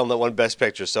being a film that won Best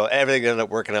Picture, so everything ended up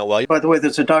working out well. By the way,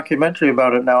 there's a documentary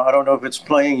about it now. I don't know if it's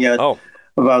playing yet.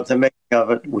 About the making of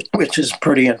it, which is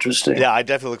pretty interesting. Yeah, I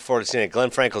definitely look forward to seeing it. Glenn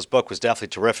Frankel's book was definitely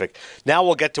terrific. Now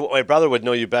we'll get to what my brother would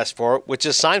know you best for, which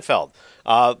is Seinfeld.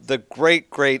 The great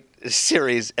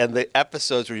series and the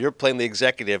episodes where you're playing the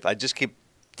executive. I just keep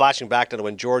flashing back to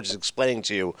when George is explaining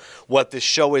to you what this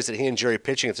show is that he and Jerry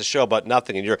pitching. It's a show about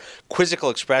nothing, and your quizzical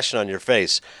expression on your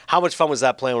face. How much fun was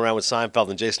that playing around with Seinfeld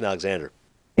and Jason Alexander?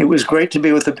 It was great to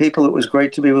be with the people. It was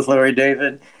great to be with Larry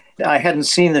David. I hadn't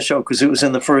seen the show because it was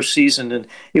in the first season, and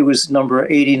it was number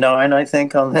 89, I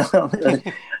think, on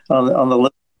the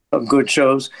list of good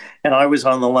shows. And I was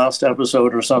on the last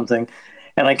episode or something.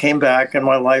 And I came back, and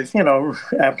my life, you know,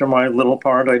 after my little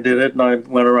part, I did it, and I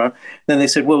went around. Then they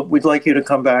said, well, we'd like you to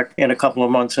come back in a couple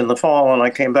of months in the fall. And I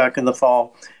came back in the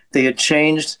fall. They had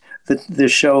changed the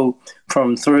show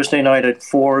from Thursday night at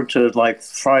 4 to like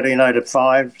Friday night at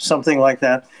 5, something like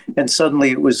that. And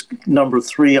suddenly it was number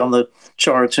 3 on the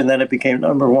charts, and then it became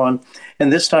number 1.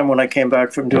 And this time when I came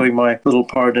back from doing my little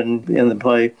part in the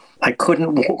play, I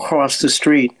couldn't walk across the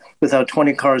street without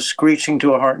 20 cars screeching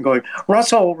to a heart and going,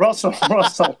 Russell, Russell,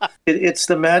 Russell. It's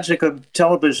the magic of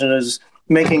television, is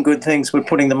making good things, but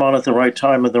putting them on at the right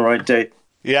time and the right date.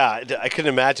 Yeah, I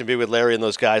couldn't imagine being with Larry and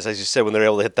those guys, as you said, when they're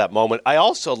able to hit that moment. I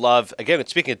also love, again,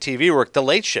 speaking of TV work, The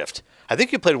Late Shift. I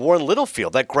think you played Warren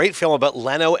Littlefield, that great film about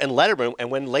Leno and Letterman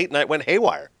and when late night went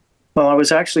haywire. Well, I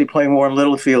was actually playing Warren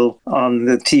Littlefield on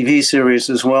the TV series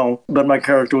as well, but my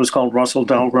character was called Russell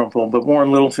Dalrymple, but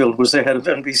Warren Littlefield was the head of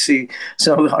NBC,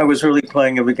 so I was really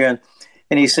playing him again.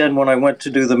 And he said when I went to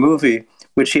do the movie,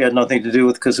 which he had nothing to do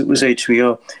with because it was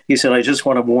HBO, he said, I just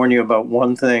want to warn you about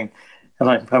one thing. And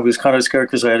I was kind of scared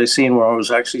because I had a scene where I was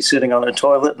actually sitting on a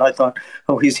toilet, and I thought,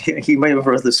 oh, he may have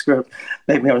read the script.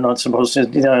 Maybe I'm not supposed to,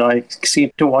 you know, I seem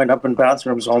to wind up in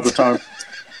bathrooms all the time.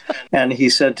 And he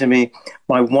said to me,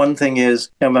 my one thing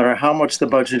is, no matter how much the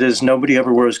budget is, nobody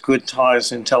ever wears good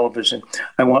ties in television.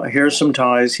 Here's some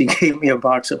ties. He gave me a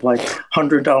box of like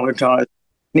 $100 ties.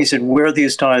 And he said, wear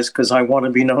these ties because I want to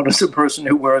be known as a person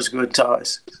who wears good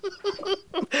ties.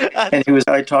 And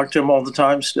I talked to him all the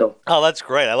time still. Oh, that's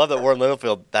great. I love that Warren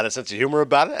Littlefield had a sense of humor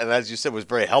about it, and as you said, was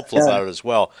very helpful about it as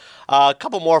well. A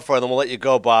couple more for you, then we'll let you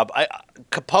go, Bob.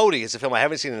 Capote is a film I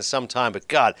haven't seen in some time, but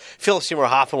God, Philip Seymour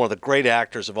Hoffman, one of the great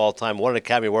actors of all time, won an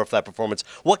Academy Award for that performance.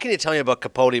 What can you tell me about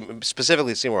Capote,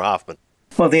 specifically Seymour Hoffman?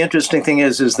 Well, the interesting thing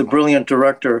is the brilliant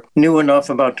director knew enough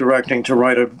about directing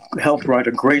to help write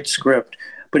a great script,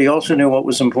 but he also knew what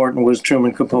was important was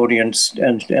Truman Capote,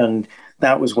 and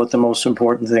that was what the most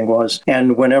important thing was.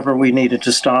 And whenever we needed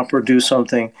to stop or do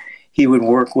something, he would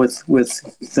work with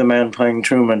the man playing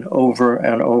Truman over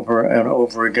and over and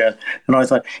over again. And I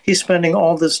thought, he's spending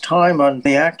all this time on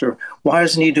the actor. Why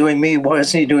isn't he doing me? Why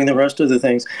isn't he doing the rest of the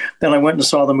things? Then I went and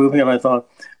saw the movie, and I thought,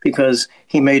 because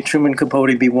he made Truman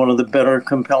Capote be one of the better,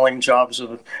 compelling jobs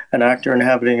of an actor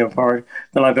inhabiting a part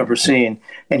than I've ever seen.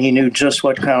 And he knew just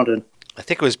what counted. I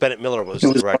think it was Bennett Miller was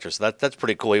the director, so that's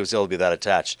pretty cool. He was able to be that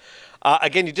attached.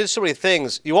 Again, you did so many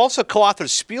things. You also co-authored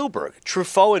Spielberg,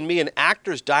 Truffaut and Me, an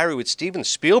actor's diary with Steven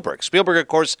Spielberg. Spielberg, of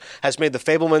course, has made The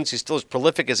Fabelmans. He's still as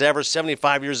prolific as ever,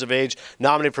 75 years of age,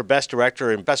 nominated for Best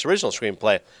Director and Best Original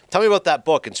Screenplay. Tell me about that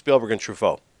book and Spielberg and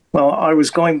Truffaut. Well, I was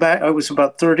going back. I was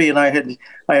about 30, and I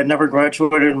had never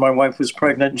graduated, and my wife was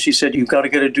pregnant, and she said, you've got to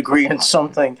get a degree in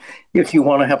something if you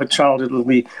want to have a child. It will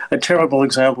be a terrible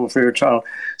example for your child.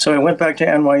 So I went back to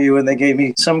NYU, and they gave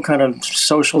me some kind of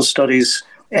social studies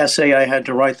essay I had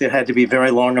to write that had to be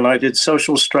very long, and I did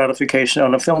social stratification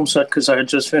on a film set because I had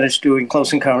just finished doing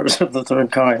Close Encounters of the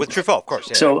Third Kind. With Truffaut, of course.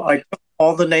 Yeah. So I took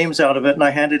all the names out of it, and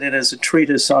I handed it as a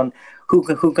treatise on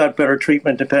who got better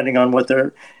treatment depending on what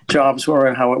their jobs were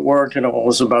and how it worked, and it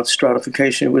was about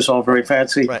stratification. It was all very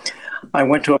fancy. Right. I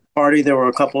went to a party. There were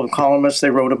a couple of columnists. They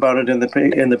wrote about it in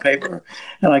the paper,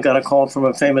 and I got a call from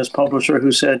a famous publisher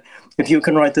who said, if you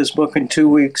can write this book in 2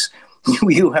 weeks,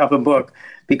 you have a book,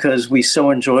 because we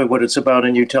so enjoy what it's about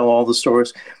and you tell all the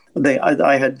stories. They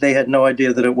had no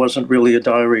idea that it wasn't really a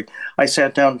diary. I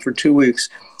sat down for 2 weeks,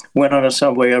 went on a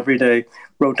subway every day,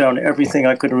 wrote down everything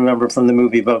I could remember from the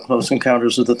movie about Close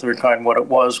Encounters of the Third Kind, what it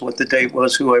was, what the date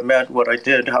was, who I met, what I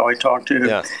did, how I talked to him.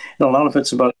 Yeah. And a lot of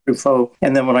it's about Truffaut.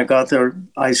 And then when I got there,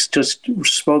 I just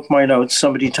spoke my notes.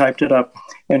 Somebody typed it up.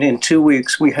 And in 2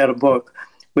 weeks, we had a book,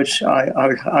 which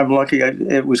I'm lucky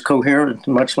it was coherent,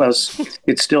 much less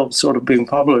it's still sort of being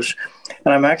published.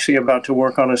 And I'm actually about to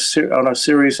work on a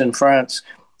series in France,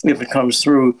 if it comes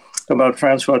through, about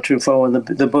Francois Truffaut,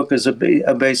 and the book is a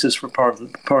basis for part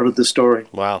of the story.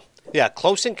 Wow. Yeah,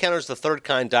 Close Encounters of the Third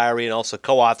Kind diary, and also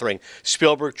co-authoring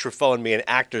Spielberg, Truffaut, and Me, an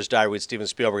actor's diary with Steven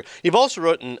Spielberg. You've also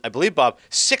written, I believe, Bob,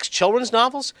 6 children's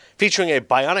novels featuring a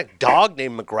bionic dog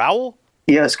named McGrowl.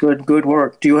 Yes, good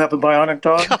work. Do you have a bionic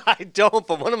dog? I don't,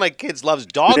 but one of my kids loves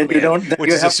Dog Man,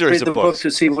 which is a series of books. You have to read the book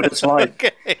to see what it's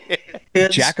like. Okay.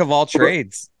 Jack of all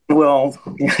trades. Well,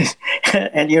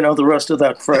 and you know the rest of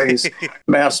that phrase,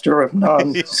 master of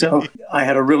none. So I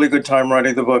had a really good time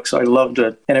writing the books. I loved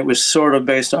it. And it was sort of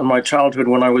based on my childhood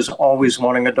when I was always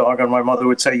wanting a dog. And my mother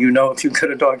would say, if you get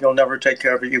a dog, you'll never take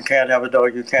care of it. You can't have a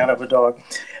dog. You can't have a dog.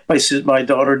 My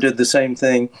daughter did the same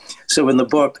thing. So in the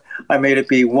book, I made it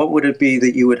be, what would it be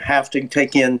that you would have to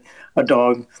take in a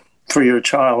dog for your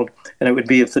child? And it would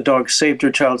be, if the dog saved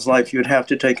your child's life, you'd have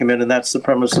to take him in. And that's the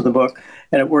premise of the book.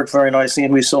 And it worked very nicely.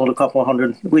 And we sold a couple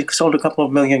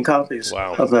of million copies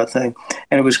of that thing.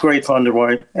 And it was great fun to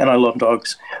write. And I love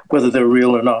dogs, whether they're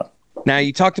real or not. Now,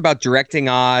 you talked about directing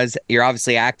Oz. You're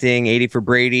obviously acting, 80 for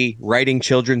Brady, writing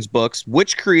children's books.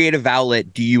 Which creative outlet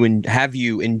have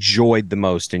you enjoyed the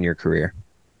most in your career?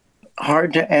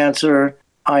 Hard to answer.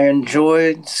 I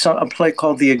enjoyed a play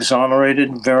called The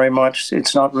Exonerated very much.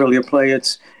 It's not really a play.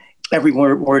 It's every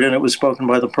word in it was spoken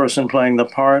by the person playing the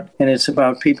part. And it's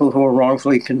about people who are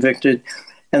wrongfully convicted.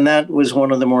 And that was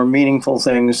one of the more meaningful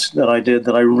things that I did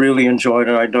that I really enjoyed.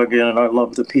 And I dug in and I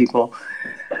loved the people.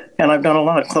 And I've done a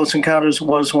lot. Close Encounters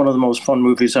was one of the most fun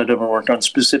movies I'd ever worked on,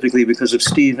 specifically because of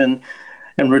Steven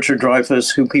and Richard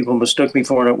Dreyfuss, who people mistook me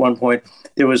for. And at one point,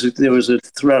 there was a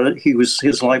threat.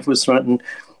 His life was threatened,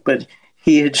 but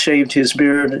he had shaved his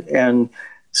beard and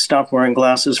stopped wearing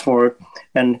glasses for it.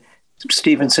 And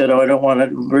Steven said, I don't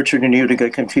want Richard and you to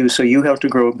get confused, so you have to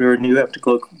grow a beard and you have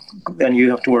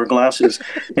to wear glasses.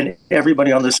 And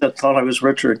everybody on the set thought I was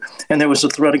Richard. And there was a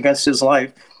threat against his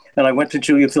life. And I went to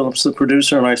Julia Phillips, the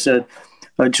producer, and I said,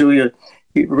 Julia,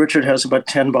 Richard has about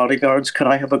 10 bodyguards. Can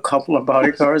I have a couple of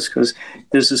bodyguards? Because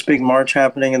there's this big march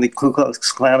happening and the Ku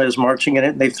Klux Klan is marching in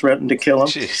it and they threatened to kill him.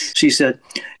 Jeez. She said,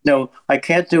 no, I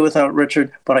can't do without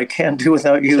Richard, but I can do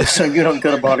without you, so you don't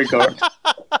get a bodyguard.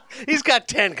 He's got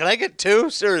 10. Can I get 2?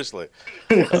 Seriously.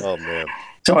 Oh, man.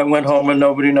 So I went home and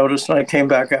nobody noticed, and I came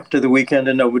back after the weekend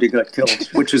and nobody got killed,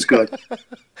 which is good.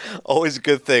 Always a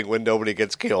good thing when nobody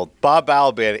gets killed. Bob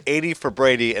Balaban, 80 for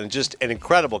Brady, and just an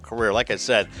incredible career. Like I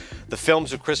said, the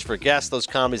films of Christopher Guest, those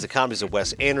comedies, the comedies of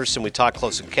Wes Anderson. We talked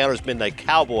Close Encounters, Midnight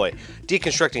Cowboy,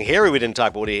 Deconstructing Harry. We didn't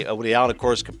talk about Woody Allen, of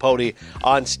course, Capote,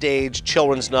 On Stage,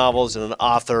 children's novels, and an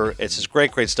author. It's just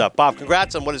great stuff. Bob,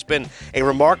 congrats on what has been a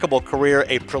remarkable career,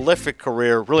 a prolific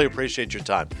career. Really appreciate your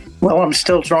time. Well, I'm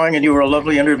still trying, and you were a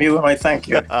lovely interview, and I thank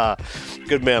you.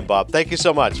 Good man, Bob. Thank you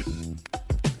so much.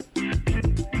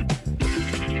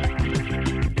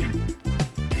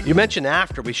 You mentioned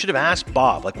after, we should have asked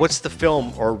Bob, what's the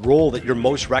film or role that you're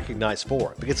most recognized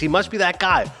for? Because he must be that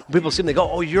guy. When people see him, they go,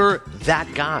 oh, you're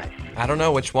that guy. I don't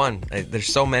know which one.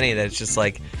 There's so many that it's just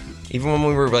even when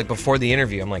we were before the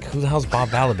interview, I'm like, who the hell's Bob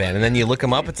Balaban? And then you look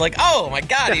him up, it's like, oh my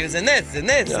God, he was in this and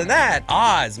this and that.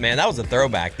 Oz, man, that was a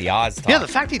throwback, the Oz talk. Yeah, the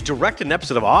fact he directed an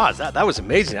episode of Oz, that was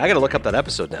amazing. I got to look up that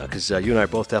episode now because you and I are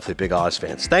both definitely big Oz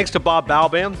fans. Thanks to Bob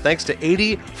Balaban. Thanks to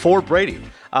 80 for Brady.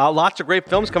 Lots of great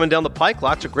films coming down the pike.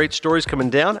 Lots of great stories coming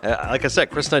down. Like I said,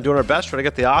 Chris and I doing our best trying to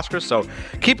get the Oscars. So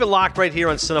keep it locked right here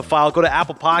on Cinephile. Go to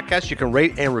Apple Podcasts. You can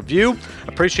rate and review.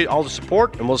 Appreciate all the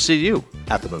support, and we'll see you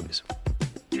at the movies.